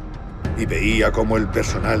allí y veía cómo el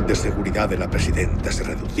personal de seguridad de la presidenta se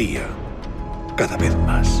reducía cada vez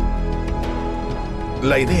más.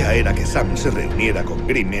 La idea era que Sam se reuniera con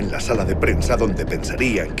Green en la sala de prensa donde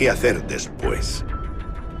pensarían qué hacer después.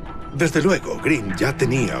 Desde luego, Green ya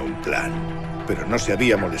tenía un plan, pero no se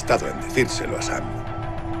había molestado en decírselo a Sam.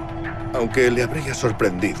 Aunque le habría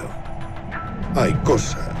sorprendido, hay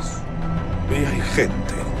cosas y hay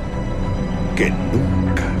gente que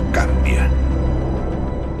nunca cambian.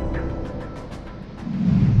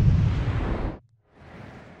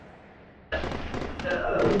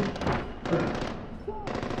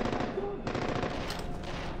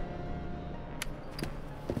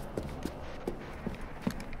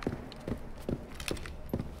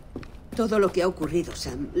 Todo lo que ha ocurrido,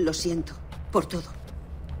 Sam, lo siento. Por todo.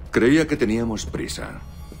 Creía que teníamos prisa.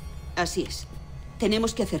 Así es.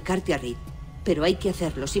 Tenemos que acercarte a Reed, pero hay que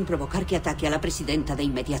hacerlo sin provocar que ataque a la presidenta de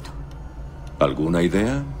inmediato. ¿Alguna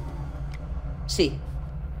idea? Sí,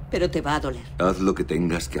 pero te va a doler. Haz lo que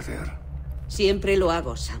tengas que hacer. Siempre lo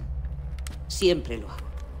hago, Sam. Siempre lo hago.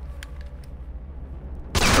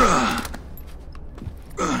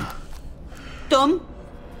 Tom,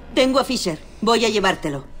 tengo a Fisher. Voy a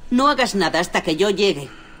llevártelo. No hagas nada hasta que yo llegue.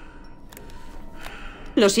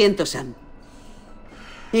 Lo siento, Sam.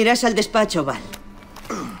 Irás al despacho, Val.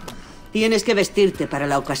 Tienes que vestirte para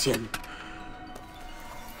la ocasión.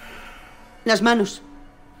 Las manos.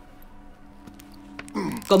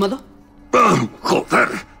 ¿Cómodo? ¡Joder!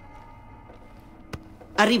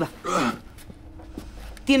 Arriba.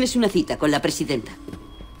 Tienes una cita con la presidenta.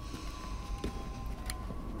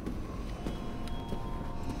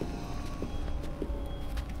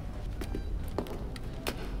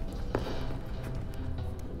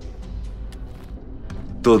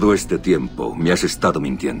 Todo este tiempo me has estado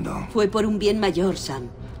mintiendo. Fue por un bien mayor, Sam.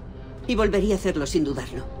 Y volvería a hacerlo sin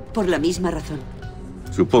dudarlo. Por la misma razón.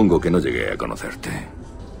 Supongo que no llegué a conocerte.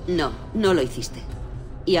 No, no lo hiciste.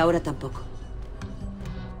 Y ahora tampoco.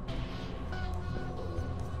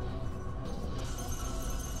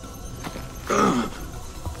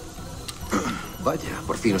 Vaya,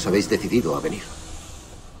 por fin os habéis decidido a venir.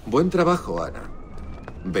 Buen trabajo, Ana.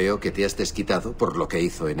 Veo que te has desquitado por lo que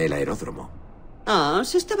hizo en el aeródromo. Ah,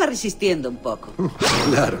 se estaba resistiendo un poco.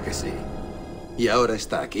 Claro que sí. Y ahora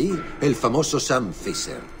está aquí el famoso Sam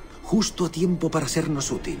Fisher, justo a tiempo para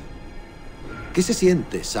sernos útil. ¿Qué se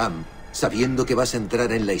siente, Sam, sabiendo que vas a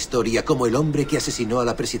entrar en la historia como el hombre que asesinó a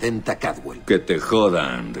la presidenta Cadwell? Que te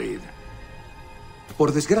jodan, Reed.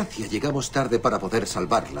 Por desgracia, llegamos tarde para poder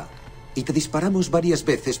salvarla y te disparamos varias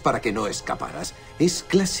veces para que no escaparas. Es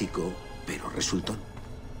clásico, pero resultó.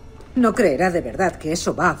 No creerá de verdad que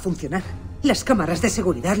eso va a funcionar. Las cámaras de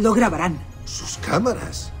seguridad lo grabarán. ¿Sus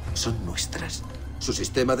cámaras? Son nuestras. ¿Su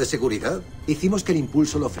sistema de seguridad? Hicimos que el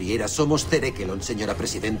impulso lo friera. Somos Cerekelon, señora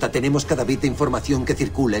presidenta. Tenemos cada bit de información que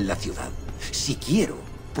circula en la ciudad. Si quiero,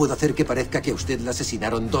 puedo hacer que parezca que a usted la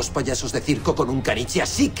asesinaron dos payasos de circo con un caniche.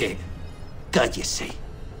 Así que, cállese.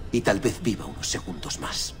 Y tal vez viva unos segundos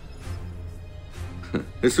más.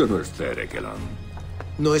 Eso no es Cerekelon.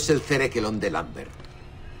 No es el Cerekelon de Lambert.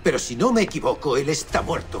 Pero si no me equivoco, él está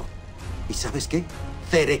muerto. ¿Y sabes qué?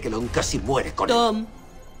 Cerekelon casi muere con él.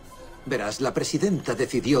 Verás, la presidenta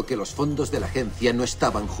decidió que los fondos de la agencia no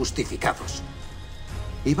estaban justificados.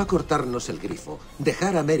 Iba a cortarnos el grifo,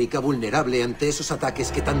 dejar a América vulnerable ante esos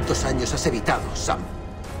ataques que tantos años has evitado, Sam.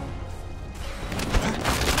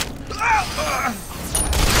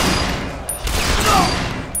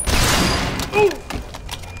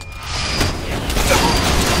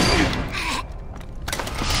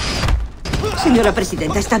 Señora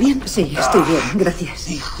presidenta, ¿está bien? Sí, estoy bien, gracias.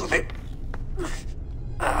 Hijo de...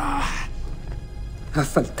 Ha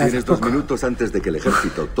faltado Tienes 2 minutos antes de que el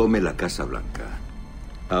ejército tome la Casa Blanca.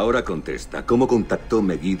 Ahora contesta, ¿cómo contactó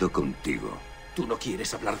Megiddo contigo? Tú no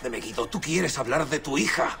quieres hablar de Megiddo, tú quieres hablar de tu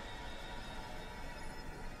hija.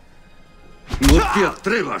 ¡No te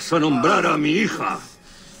atrevas a nombrar a mi hija!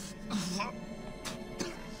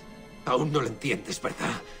 Aún no lo entiendes,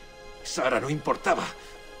 ¿verdad? Sara no importaba.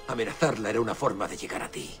 Amenazarla era una forma de llegar a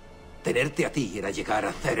ti. Tenerte a ti era llegar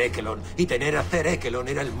a Cerekelon. Y tener a Cerekelon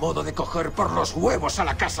era el modo de coger por los huevos a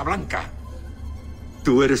la Casa Blanca.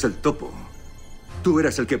 Tú eres el topo. Tú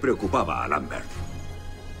eras el que preocupaba a Lambert.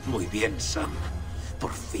 Muy bien, Sam.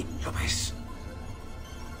 Por fin lo ves.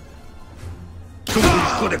 ¡Tú,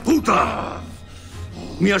 hijo de puta!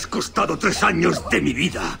 Me has costado 3 años de mi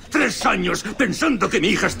vida. 3 años pensando que mi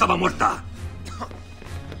hija estaba muerta.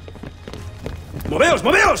 ¡Moveos,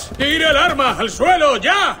 moveos! ¡Tire el arma! ¡Al suelo,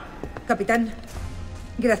 ya! Capitán,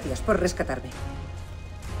 gracias por rescatarme.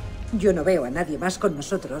 Yo no veo a nadie más con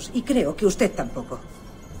nosotros y creo que usted tampoco.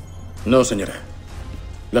 No, señora.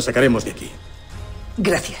 La sacaremos de aquí.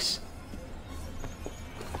 Gracias.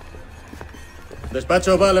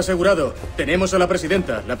 Despacho va al asegurado. Tenemos a la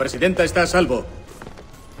presidenta. La presidenta está a salvo.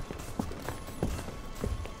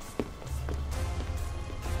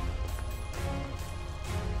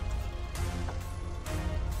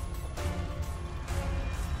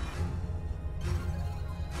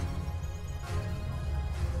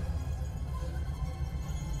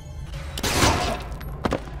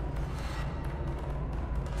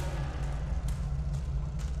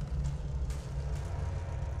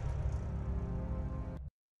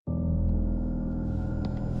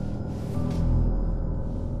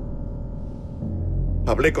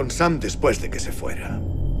 Hablé con Sam después de que se fuera.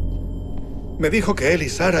 Me dijo que él y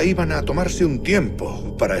Sara iban a tomarse un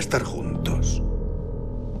tiempo para estar juntos.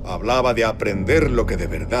 Hablaba de aprender lo que de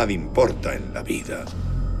verdad importa en la vida.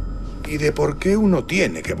 Y de por qué uno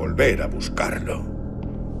tiene que volver a buscarlo.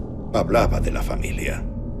 Hablaba de la familia.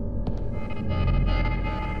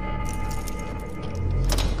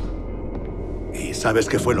 ¿Y sabes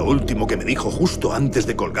qué fue lo último que me dijo justo antes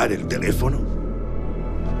de colgar el teléfono?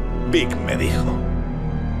 Vic me dijo: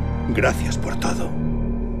 gracias por todo.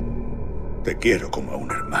 Te quiero como a un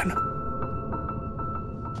hermano.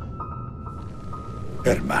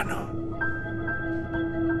 Hermano.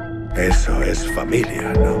 Eso es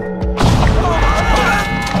familia, ¿no?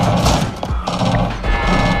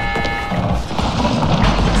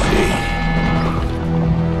 Sí.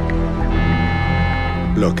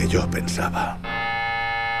 Lo que yo pensaba.